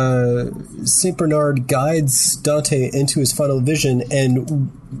is Saint Bernard guides Dante into his final vision,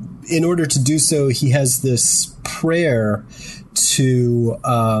 and in order to do so, he has this prayer to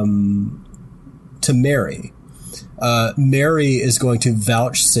Mary. Mary is going to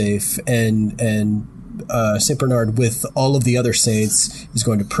vouchsafe and Saint Bernard, with all of the other saints, is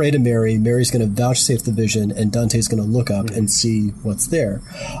going to pray to Mary. Mary's going to vouchsafe the vision, and Dante's going to look up and see what's there.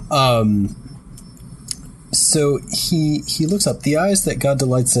 So he looks up. The eyes that God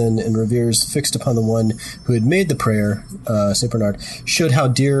delights in and reveres, fixed upon the one who had made the prayer, St. Bernard, showed how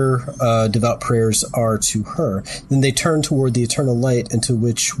dear devout prayers are to her. Then they turn toward the eternal light, into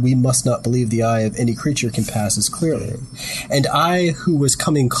which we must not believe the eye of any creature can pass as clearly. And I, who was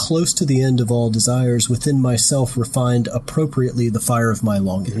coming close to the end of all desires, within myself refined appropriately the fire of my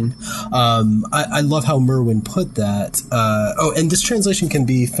longing. I love how Merwin put that. And this translation can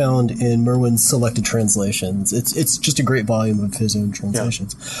be found in Merwin's selected translations. It's just a great volume of his own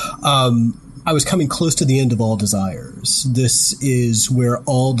translations. Yeah. I was coming close to the end of all desires. This is where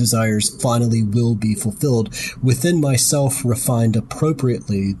all desires finally will be fulfilled. Within myself refined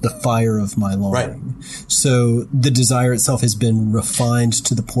appropriately the fire of my longing. Right. So the desire itself has been refined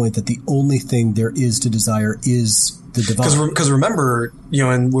to the point that the only thing there is to desire is the divine. Because remember,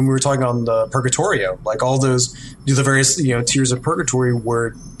 and when we were talking on the Purgatorio, like all those, the various, tiers of purgatory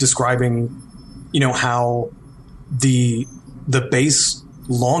were describing, how the base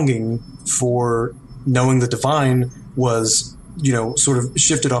longing for knowing the divine was, sort of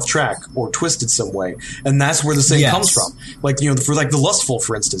shifted off track or twisted some way. And that's where the saying comes from. Like, for like the lustful,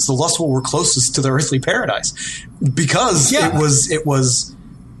 for instance, the lustful were closest to the earthly paradise because it was,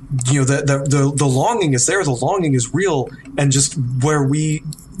 the longing is there. The longing is real. And just where we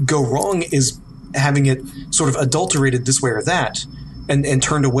go wrong is having it sort of adulterated this way or that and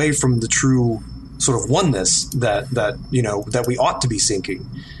turned away from the true sort of oneness that we ought to be seeking.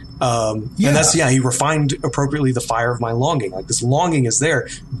 And that's, he refined appropriately the fire of my longing. Like, this longing is there.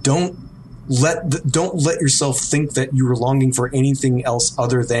 Don't let yourself think that you are longing for anything else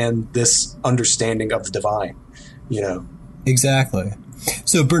other than this understanding of the divine, Exactly.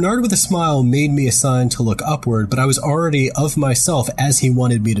 So Bernard with a smile made me a sign to look upward, but I was already of myself as he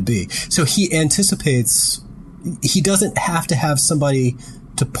wanted me to be. So he anticipates, he doesn't have to have somebody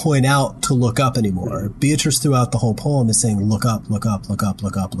to point out to look up anymore. Beatrice throughout the whole poem is saying, look up, look up, look up,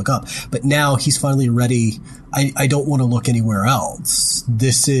 look up, look up. But now he's finally ready. I don't want to look anywhere else.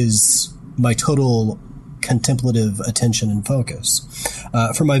 This is my total contemplative attention and focus.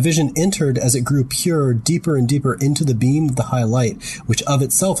 For my vision entered as it grew pure, deeper and deeper into the beam of the high light, which of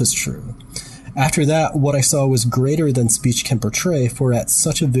itself is true. After that, what I saw was greater than speech can portray, for at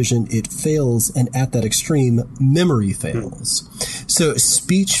such a vision it fails, and at that extreme, memory fails. So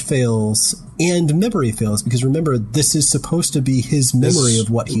speech fails and memory fails, because remember, this is supposed to be his memory of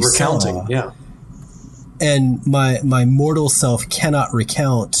what he recounting, saw. Yeah. And my mortal self cannot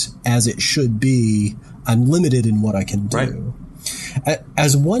recount as it should be. I'm limited in what I can do. Right.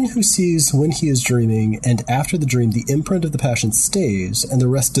 As one who sees when he is dreaming, and after the dream the imprint of the passion stays, and the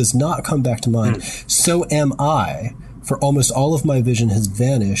rest does not come back to mind, so am I, for almost all of my vision has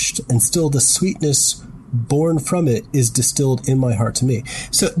vanished, and still the sweetness born from it is distilled in my heart to me.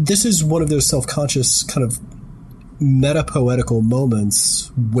 So this is one of those self-conscious kind of meta-poetical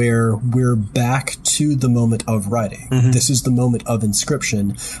moments where we're back to the moment of writing. This is the moment of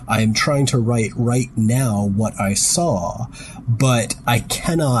inscription. I am trying to write right now what I saw, but I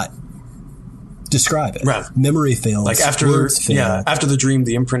cannot describe it. Right. Memory fails. Like after the dream,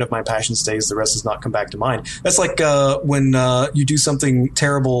 the imprint of my passion stays, the rest does not come back to mind. That's like when you do something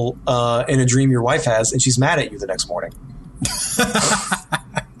terrible in a dream your wife has, and she's mad at you the next morning.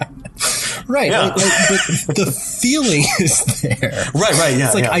 Right, yeah. But the feeling is there. Right, yeah.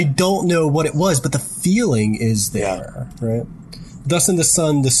 It's like, I don't know what it was, but the feeling is there, right? Thus in the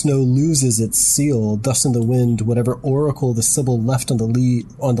sun, the snow loses its seal. Thus in the wind, whatever oracle the Sibyl left on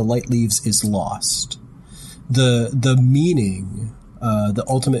the light leaves is lost. The meaning, the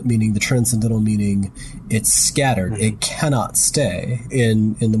ultimate meaning, the transcendental meaning, it's scattered. It cannot stay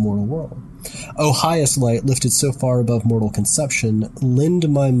in the mortal world. O highest light, lifted so far above mortal conception, lend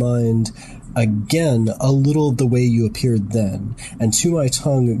my mind again a little of the way you appeared then, and to my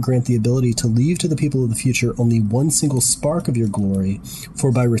tongue grant the ability to leave to the people of the future only one single spark of your glory,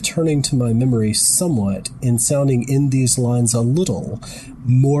 for by returning to my memory somewhat, in sounding in these lines a little,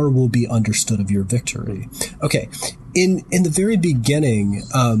 more will be understood of your victory. Okay, in the very beginning,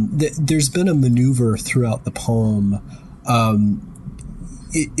 there's been a maneuver throughout the poem.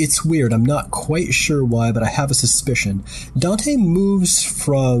 it's weird. I'm not quite sure why, but I have a suspicion. Dante moves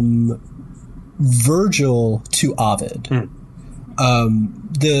from Virgil to Ovid.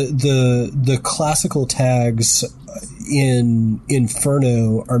 The classical tags in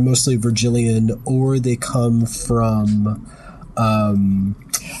Inferno are mostly Virgilian, or they come from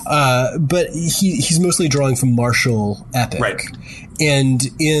but he's mostly drawing from martial epic. Right. And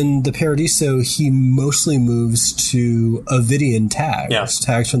in the Paradiso, he mostly moves to Ovidian tags,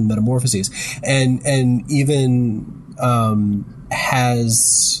 tags from the Metamorphoses, and even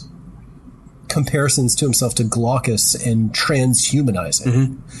has comparisons to himself to Glaucus and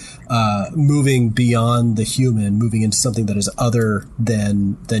transhumanizing, moving beyond the human, moving into something that is other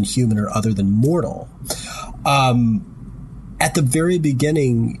than human or other than mortal. At the very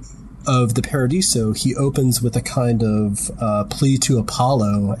beginning of the Paradiso, he opens with a kind of plea to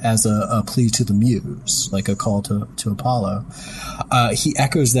Apollo as a plea to the muse, like a call to Apollo. He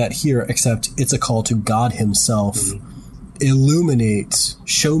echoes that here, except it's a call to God himself. Illuminate,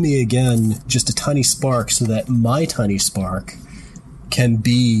 show me again just a tiny spark so that my tiny spark can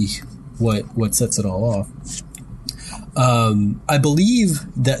be what sets it all off. I believe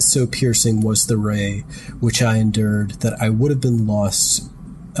that so piercing was the ray which I endured that I would have been lost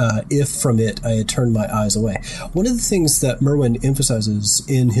if from it I had turned my eyes away. One of the things that Merwin emphasizes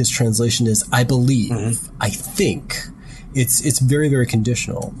in his translation is I believe, I think. It's very, very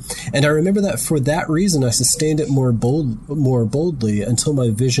conditional. And I remember that for that reason I sustained it more boldly until my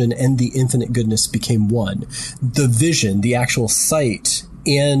vision and the infinite goodness became one. The vision, the actual sight,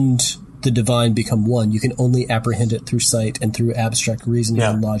 and the divine become one. You can only apprehend it through sight and through abstract reasoning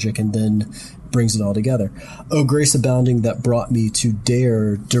and logic, and then brings it all together. Oh, grace abounding that brought me to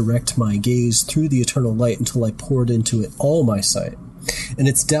dare direct my gaze through the eternal light until I poured into it all my sight. In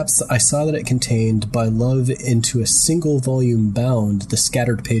its depths, I saw that it contained, by love into a single volume bound, the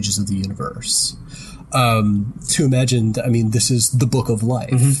scattered pages of the universe. To imagine, this is the book of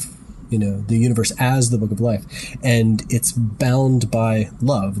life. The universe as the book of life. And it's bound by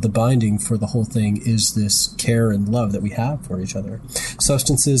love. The binding for the whole thing is this care and love that we have for each other.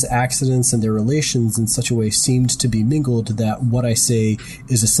 Substances, accidents, and their relations in such a way seemed to be mingled that what I say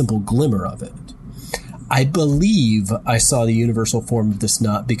is a simple glimmer of it. I believe I saw the universal form of this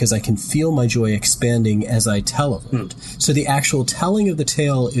knot because I can feel my joy expanding as I tell of it. So the actual telling of the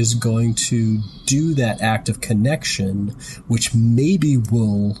tale is going to do that act of connection, which maybe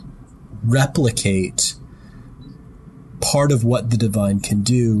will replicate part of what the divine can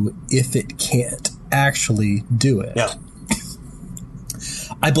do if it can't actually do it. Yeah.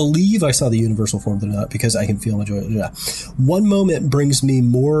 I believe I saw the universal form of the knot because I can feel my joy. One moment brings me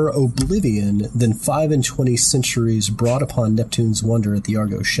more oblivion than 25 centuries brought upon Neptune's wonder at the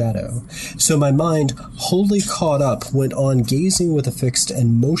Argo shadow. So my mind, wholly caught up, went on gazing with a fixed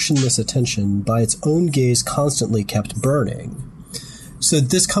and motionless attention, by its own gaze constantly kept burning. So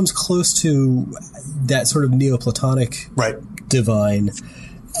this comes close to that sort of Neoplatonic divine,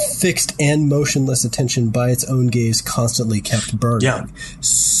 fixed and motionless attention by its own gaze constantly kept burning. Yeah.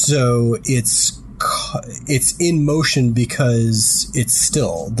 So it's in motion because it's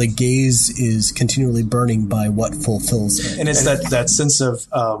still. The gaze is continually burning by what fulfills it. And it's that sense of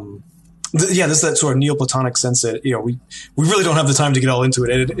there's that sort of Neoplatonic sense that, we really don't have the time to get all into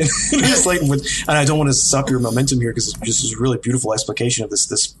it. And it's like, and I don't want to stop your momentum here because this is a really beautiful explication of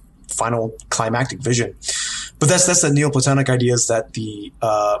this final climactic vision. But that's the Neoplatonic idea, is that the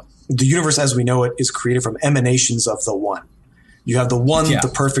universe as we know it is created from emanations of the one. You have the one,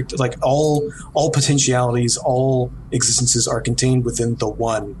 the perfect, like all potentialities, all existences are contained within the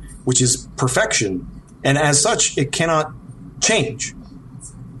one, which is perfection. And as such, it cannot change.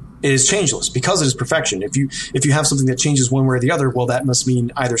 It is changeless because it is perfection. If you have something that changes one way or the other, well, that must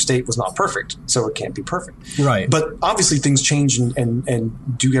mean either state was not perfect, so it can't be perfect. Right. But obviously things change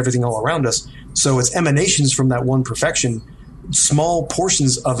and do everything all around us. So it's emanations from that one perfection. Small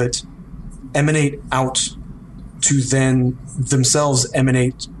portions of it emanate out to then themselves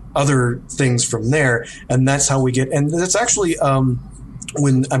emanate other things from there. And that's how we get, and that's actually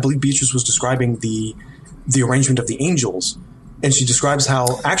when I believe Beatrice was describing the arrangement of the angels. And she describes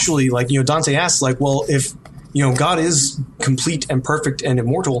how actually, Dante asks, well, if, God is complete and perfect and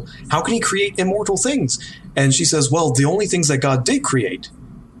immortal, how can he create immortal things? And she says, well, the only things that God did create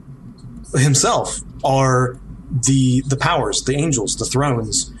himself are the powers, the angels, the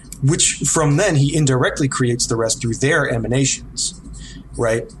thrones, which from then he indirectly creates the rest through their emanations.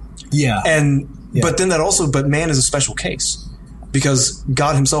 Right? Yeah. But man is a special case. Because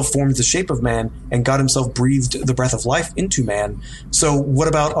God himself formed the shape of man, and God himself breathed the breath of life into man. So what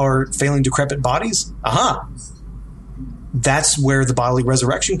about our failing, decrepit bodies? that's where the bodily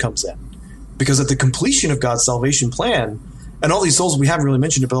resurrection comes in. Because at the completion of God's salvation plan, and all these souls, we haven't really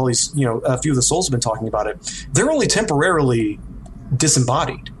mentioned it, but all these, a few of the souls have been talking about it, they're only temporarily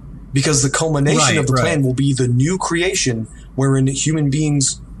disembodied. Because the culmination of the plan will be the new creation wherein human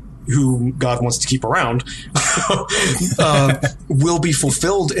beings who God wants to keep around will be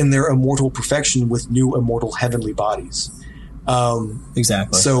fulfilled in their immortal perfection with new immortal heavenly bodies.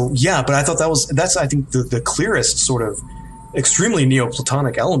 Exactly. So, yeah, but I thought that's I think, the clearest sort of extremely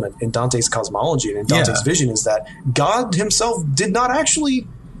Neoplatonic element in Dante's cosmology and in Dante's vision is that God himself did not actually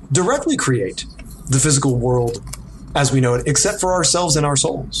directly create the physical world as we know it, except for ourselves and our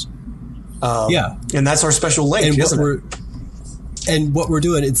souls. And that's our special link, isn't it? And what we're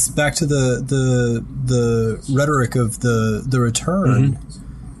doing, it's back to the rhetoric of the return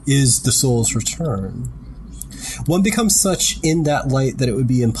is the soul's return. One becomes such in that light that it would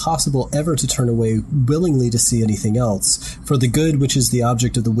be impossible ever to turn away willingly to see anything else. For the good, which is the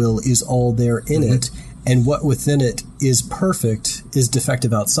object of the will, is all there in it, and what within it is perfect is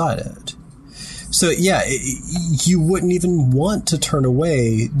defective outside it. So, yeah, you wouldn't even want to turn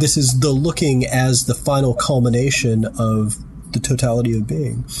away. This is the looking as the final culmination of the totality of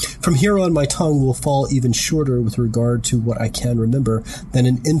being. From here on, my tongue will fall even shorter with regard to what I can remember than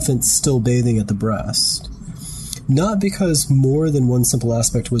an infant still bathing at the breast. Not because more than one simple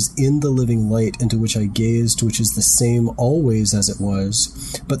aspect was in the living light into which I gazed, which is the same always as it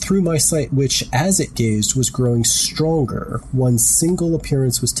was, but through my sight which, as it gazed, was growing stronger, one single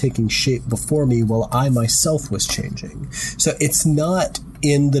appearance was taking shape before me while I myself was changing. So it's not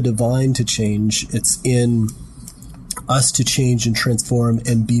in the divine to change, it's in us to change and transform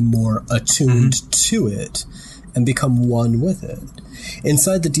and be more attuned to it and become one with it.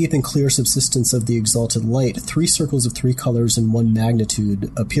 Inside the deep and clear subsistence of the exalted light, 3 circles of 3 colors and 1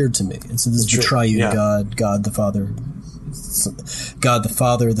 magnitude appeared to me. And so this is the triune God, God the Father,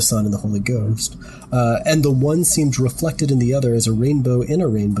 the Son, and the Holy Ghost. And the one seemed reflected in the other as a rainbow in a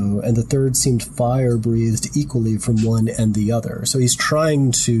rainbow, and the third seemed fire breathed equally from one and the other. So he's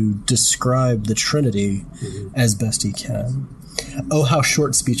trying to describe the Trinity as best he can. Oh, how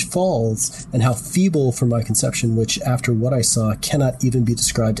short speech falls, and how feeble for my conception, which, after what I saw, cannot even be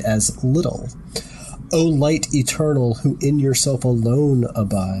described as little. O light eternal, who in yourself alone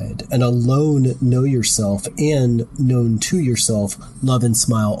abide, and alone know yourself, and known to yourself, love and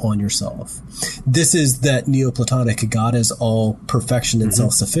smile on yourself. This is that Neoplatonic God is all perfection and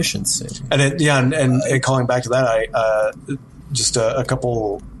self-sufficiency. And calling back to that, I just a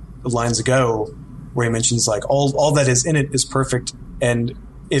couple lines ago, where he mentions like all that is in it is perfect, and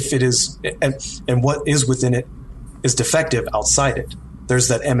if it is, and what is within it is defective outside it. There's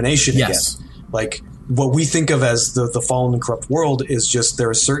that emanation again. Like what we think of as the fallen and corrupt world is just there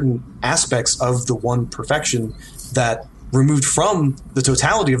are certain aspects of the one perfection that, removed from the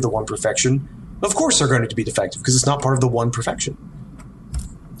totality of the one perfection, of course are going to be defective because it's not part of the one perfection.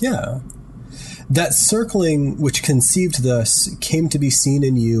 Yeah. That circling which conceived thus came to be seen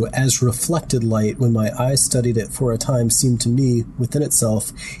in you as reflected light when my eyes studied it for a time seemed to me within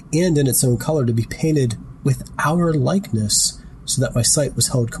itself and in its own color to be painted with our likeness so that my sight was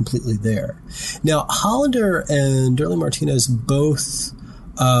held completely there. Now, Hollander and Durley Martinez both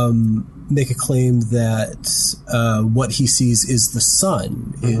make a claim that what he sees is the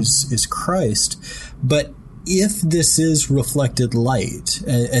Son, is Christ, but if this is reflected light,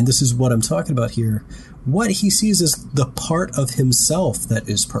 and this is what I'm talking about here, what he sees is the part of himself that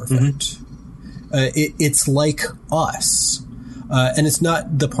is perfect. It's like us. And it's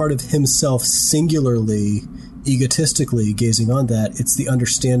not the part of himself singularly, egotistically gazing on that. It's the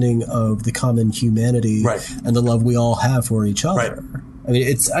understanding of the common humanity and the love we all have for each other. I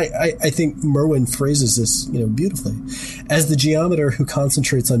mean, I think Merwin phrases this, beautifully. As the geometer who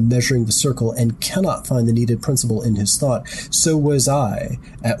concentrates on measuring the circle and cannot find the needed principle in his thought, so was I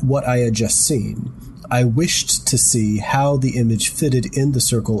at what I had just seen. I wished to see how the image fitted in the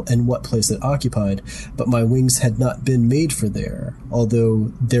circle and what place it occupied, but my wings had not been made for there,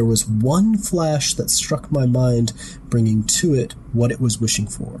 although there was one flash that struck my mind, bringing to it what it was wishing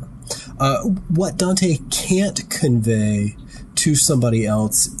for. What Dante can't convey to somebody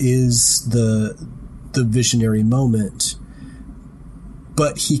else is the visionary moment,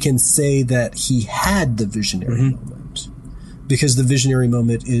 but he can say that he had the visionary moment because the visionary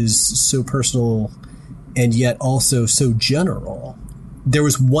moment is so personal and yet also so general. There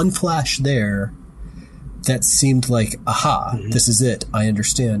was one flash there that seemed like, aha, this is it, I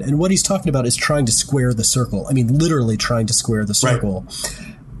understand. And what he's talking about is trying to square the circle. I mean, literally trying to square the circle.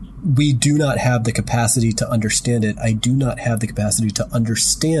 We do not have the capacity to understand it. I do not have the capacity to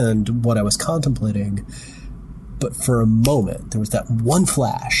understand what I was contemplating. But for a moment, there was that one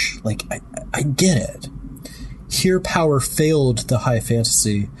flash. Like, I get it. Here power failed the high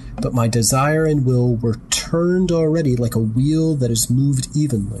fantasy, but my desire and will were turned already like a wheel that is moved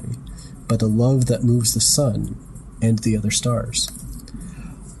evenly by the love that moves the sun and the other stars.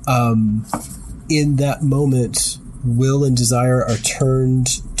 In that moment, will and desire are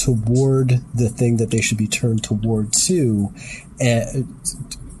turned toward the thing that they should be turned toward to,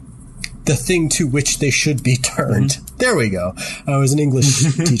 the thing to which they should be turned. Mm-hmm. There we go. I was an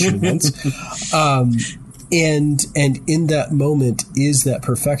English teacher once. And in that moment is that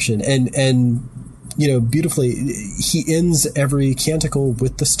perfection. And beautifully, he ends every canticle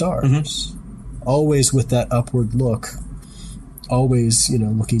with the stars. Mm-hmm. Always with that upward look. Always,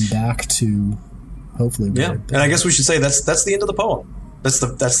 looking back to hopefully. Yeah. And I guess we should say that's the end of the poem. That's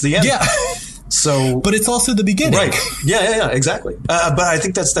the end. Yeah. So, but it's also the beginning, right? Yeah, exactly. But I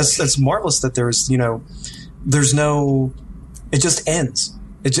think that's marvelous that there's no, it just ends.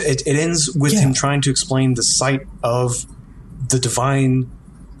 It ends with him trying to explain the sight of the divine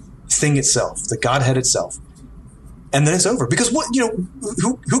thing itself, the Godhead itself, and then it's over. Because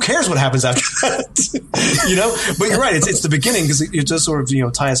who cares what happens after that? But you're right. It's the beginning, because it just sort of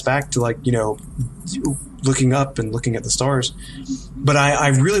tie us back to looking up and looking at the stars. But I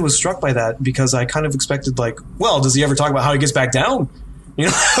really was struck by that, because I kind of expected does he ever talk about how he gets back down? No,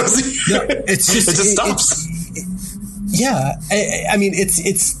 it just stops. Yeah, I mean,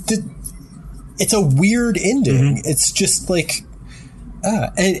 it's a weird ending. Mm-hmm. It's just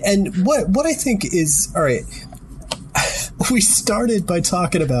and what I think is, all right, we started by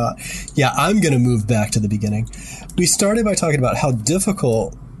talking about, I'm going to move back to the beginning. We started by talking about how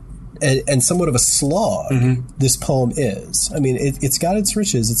difficult and somewhat of a slog this poem is. I mean, it's got its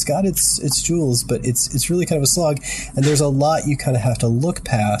riches, it's got its jewels, but it's really kind of a slog. And there's a lot you kind of have to look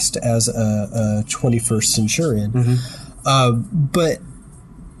past as a 21st centurion. Mm-hmm. But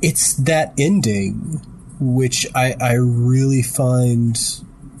it's that ending which I really find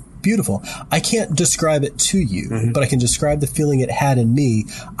beautiful. I can't describe it to you, but I can describe the feeling it had in me.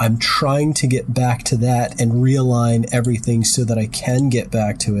 I'm trying to get back to that and realign everything so that I can get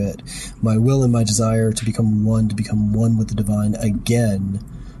back to it. My will and my desire to become one with the divine again,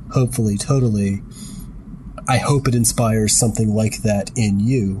 hopefully, totally. I hope it inspires something like that in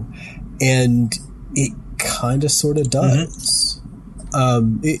you. And it kind of sort of does.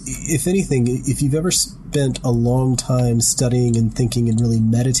 If anything, if you've ever spent a long time studying and thinking and really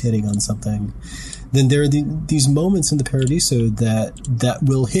meditating on something, then there are these moments in the Paradiso that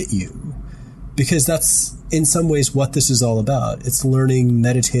will hit you, because that's in some ways what this is all about. It's learning,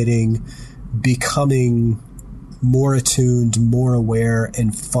 meditating, becoming more attuned, more aware,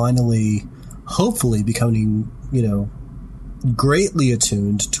 and finally, hopefully, becoming, greatly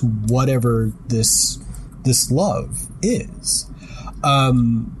attuned to whatever this love is.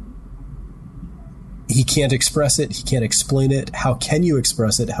 He can't express it. He can't explain it. How can you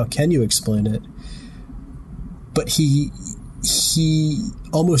express it? How can you explain it? But he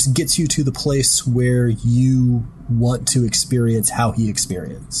almost gets you to the place where you want to experience how he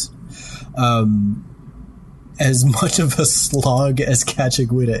experienced. As much of a slog as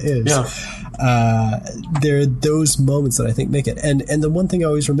Cacciaguida is, there are those moments that I think make it. And the one thing I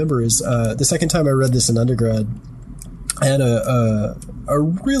always remember is the second time I read this in undergrad, I had a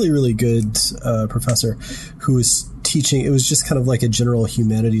really, really good professor who was teaching. It was just kind of like a general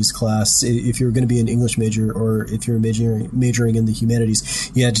humanities class. If you were going to be an English major, or if you were majoring in the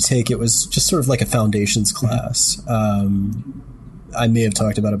humanities, you had to take, it was just sort of like a foundations class. I may have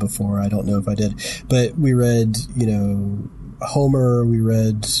talked about it before. I don't know if I did. But we read, Homer. We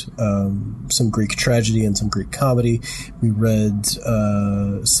read some Greek tragedy and some Greek comedy. We read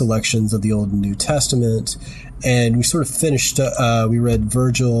selections of the Old and New Testament. And we sort of finished, we read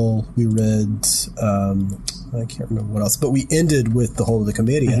Virgil, we read, I can't remember what else, but we ended with the whole of the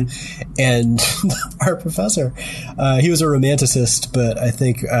Commedia. And our professor, he was a romanticist, but I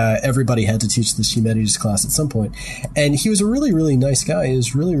think everybody had to teach this humanities class at some point. And he was a really, really nice guy. He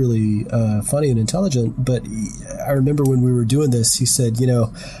was really, really funny and intelligent. But I remember when we were doing this, he said,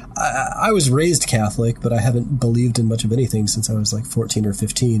 I was raised Catholic, but I haven't believed in much of anything since I was 14 or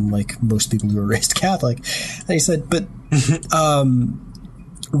 15, like most people who are raised Catholic. And he said, but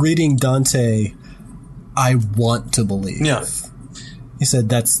reading Dante, I want to believe. Yeah. He said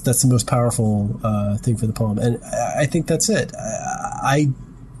that's the most powerful thing for the poem. And I think that's it. I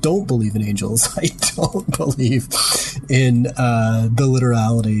don't believe in angels. I don't believe in the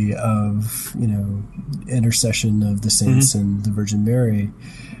literality of, intercession of the saints and the Virgin Mary.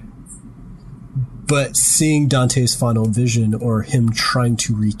 But seeing Dante's final vision, or him trying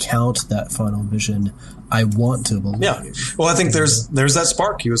to recount that final vision, I want to believe. Yeah. Well, I think there's that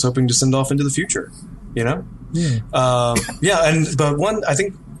spark he was hoping to send off into the future, you know? Yeah. But one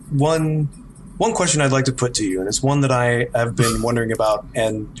question I'd like to put to you, and it's one that I have been wondering about,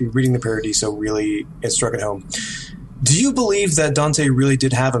 and reading the Paradiso really, it struck it home. Do you believe that Dante really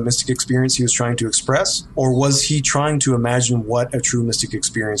did have a mystic experience he was trying to express, or was he trying to imagine what a true mystic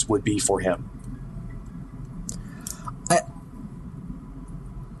experience would be for him?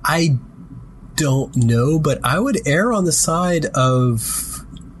 I don't know, but I would err on the side of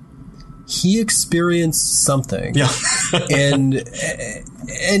he experienced something. Yeah. and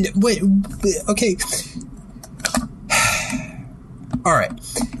wait, okay. All right.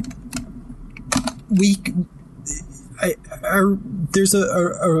 There's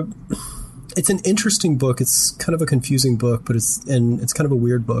it's an interesting book. It's kind of a confusing book, but it's kind of a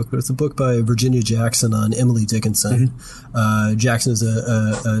weird book, but it's a book by Virginia Jackson on Emily Dickinson. Mm-hmm. Jackson is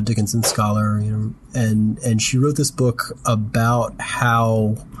a Dickinson scholar, you know, and she wrote this book about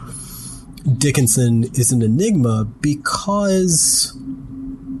how Dickinson is an enigma because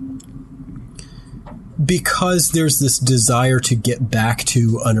there's this desire to get back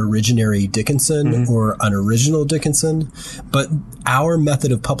to an originary Dickinson mm-hmm. or an original Dickinson, but our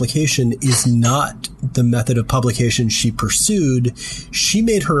method of publication is not the method of publication she pursued. She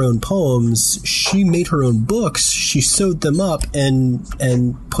made her own poems. She made her own books. She sewed them up and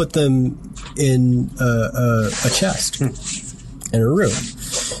put them in a chest in her room.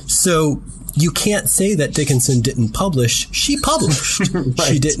 So you can't say that Dickinson didn't publish. She published. Right.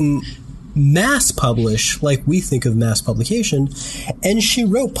 She didn't mass publish like we think of mass publication, and she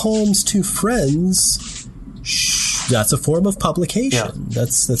wrote poems to friends. That's a form of publication. Yeah.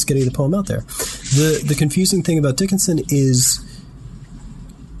 That's getting the poem out there. The confusing thing about Dickinson is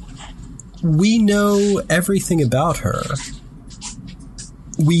we know everything about her.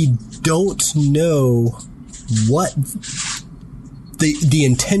 We don't know what the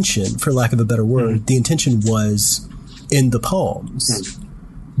intention, for lack of a better word, the intention was in the poems.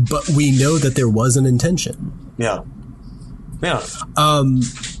 But we know that there was an intention. Yeah. Yeah.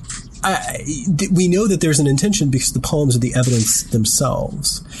 We know that there's an intention because the poems are the evidence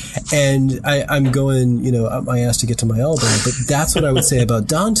themselves. And I'm going, you know, my ass to get to my elbow, but that's what I would say about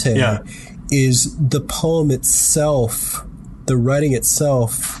Dante is the poem itself, the writing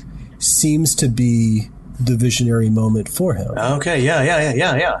itself seems to be the visionary moment for him. Okay.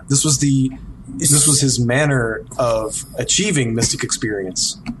 Yeah. This was his manner of achieving mystic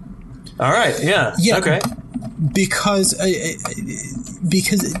experience. All right. Yeah. Okay. Because I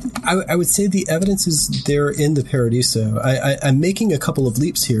would say the evidence is there in the Paradiso. I'm making a couple of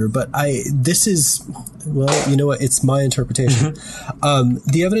leaps here, but this is, well, you know what? It's my interpretation.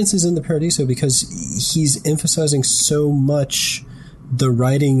 Mm-hmm. The evidence is in the Paradiso because he's emphasizing so much the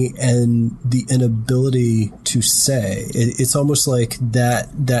writing and the inability to say. It's almost like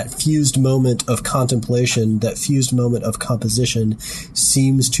that fused moment of contemplation, that fused moment of composition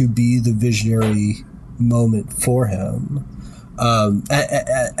seems to be the visionary moment for him.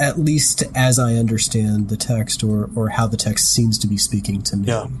 At least as I understand the text or how the text seems to be speaking to me.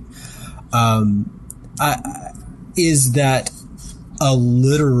 Yeah. Is that a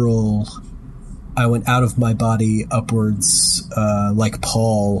literal I went out of my body upwards, like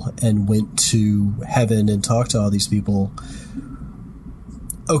Paul, and went to heaven and talked to all these people?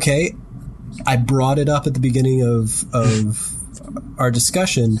 Okay, I brought it up at the beginning of our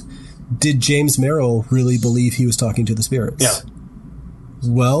discussion. Did James Merrill really believe he was talking to the spirits? Yeah.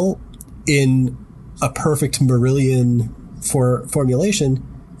 Well, in a perfect Merillian formulation,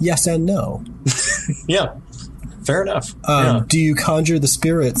 yes and no. Yeah. Fair enough. Do you conjure the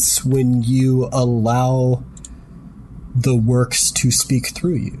spirits when you allow the works to speak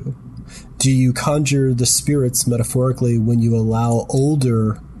through you? Do you conjure the spirits metaphorically when you allow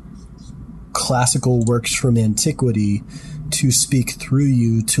older classical works from antiquity to speak through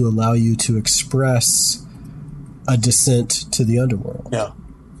you to allow you to express a descent to the underworld? Yeah.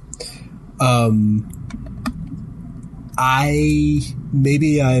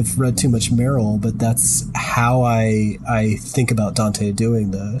 Maybe I've read too much Merrill, but that's how I think about Dante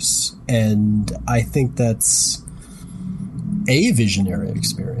doing this. And I think that's a visionary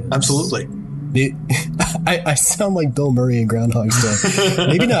experience. Absolutely. I sound like Bill Murray in Groundhog's Day.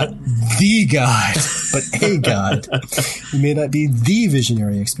 Maybe not the God, but a God. It may not be the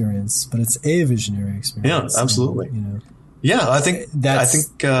visionary experience, but it's a visionary experience. Yeah, absolutely. And, you know, yeah, I think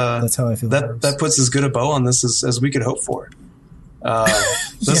that's how I feel. That puts as good a bow on this as we could hope for.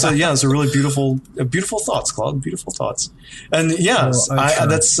 It's a really beautiful thoughts, Claude. Beautiful thoughts. And that's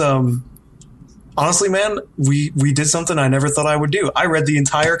honestly, man, we did something I never thought I would do. I read the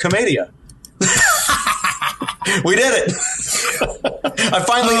entire Commedia. We did it. I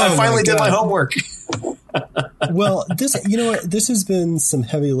finally did my homework. Well, this has been some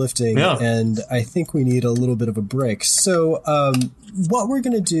heavy lifting, and I think we need a little bit of a break. So what we're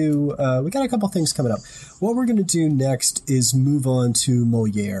going to do, we got a couple things coming up. What we're going to do next is move on to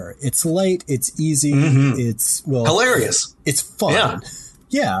Moliere. It's light, it's easy, it's hilarious. It's fun.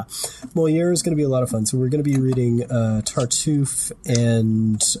 Yeah. Moliere is going to be a lot of fun. So we're going to be reading Tartuffe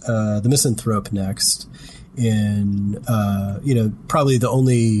and The Misanthrope next. In probably the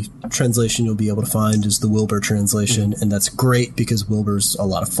only translation you'll be able to find is the Wilbur translation, and that's great because Wilbur's a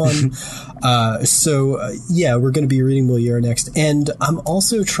lot of fun. We're going to be reading Moliere next, and I'm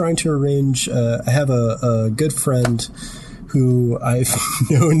also trying to arrange. I have a good friend who I've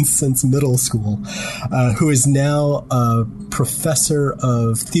known since middle school, who is now a professor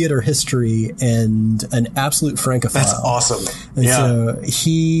of theater history and an absolute francophile. That's awesome. And so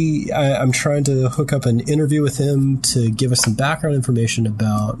I'm trying to hook up an interview with him to give us some background information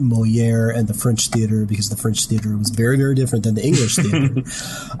about Moliere and the French theater, because the French theater was very, very different than the English theater.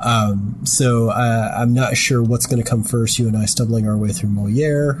 I'm not sure what's going to come first, you and I stumbling our way through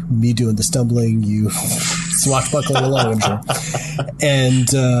Moliere, me doing the stumbling, you swashbuckling along, I'm sure. And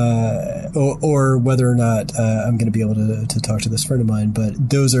or whether or not I'm going to be able to talk to this friend of mine, but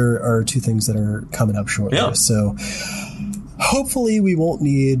those are two things that are coming up shortly. Yeah. So hopefully we won't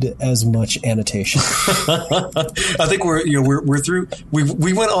need as much annotation. I think we're through.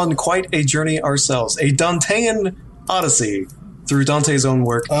 We went on quite a journey ourselves, a Dantean odyssey through Dante's own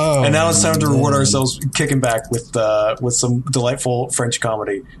work, and now it's time to reward ourselves kicking back with some delightful French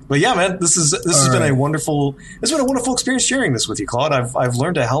comedy. But yeah, man, this has been a wonderful experience sharing this with you, Claude. I've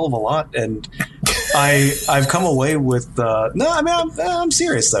learned a hell of a lot, and I've come away with I'm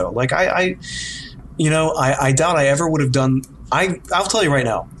serious though. Like I doubt I ever would have done. I'll tell you right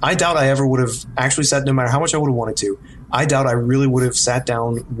now, I doubt I ever would have actually sat, no matter how much I would have wanted to. I doubt I really would have sat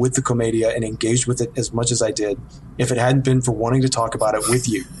down with the Commedia and engaged with it as much as I did if it hadn't been for wanting to talk about it with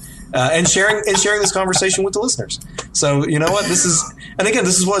you and sharing this conversation with the listeners. So you know what, this is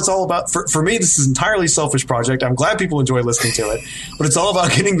what it's all about. For me, this is an entirely selfish project. I'm glad people enjoy listening to it, but it's all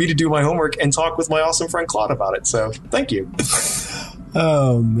about getting me to do my homework and talk with my awesome friend Claude about it. So thank you.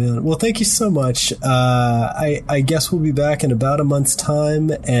 Oh, man. Well, thank you so much. I guess we'll be back in about a month's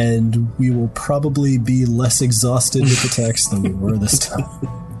time, and we will probably be less exhausted with the text than we were this time.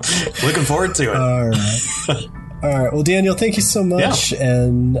 Looking forward to it. All right. All right. Well, Daniel, thank you so much,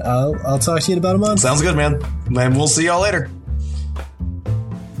 and I'll talk to you in about a month. Sounds good, man. And we'll see y'all later.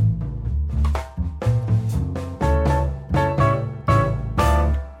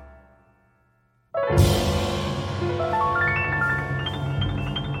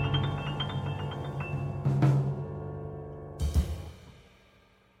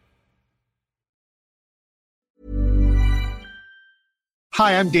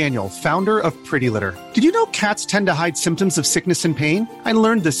 Hi, I'm Daniel, founder of Pretty Litter. Did you know cats tend to hide symptoms of sickness and pain? I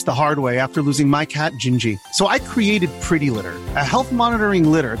learned this the hard way after losing my cat, Gingy. So I created Pretty Litter, a health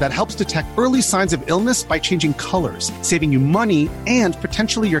monitoring litter that helps detect early signs of illness by changing colors, saving you money and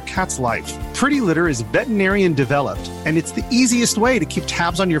potentially your cat's life. Pretty Litter is veterinarian developed, and it's the easiest way to keep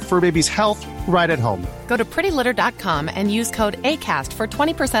tabs on your fur baby's health right at home. Go to prettylitter.com and use code ACAST for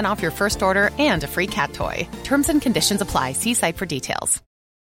 20% off your first order and a free cat toy. Terms and conditions apply. See site for details.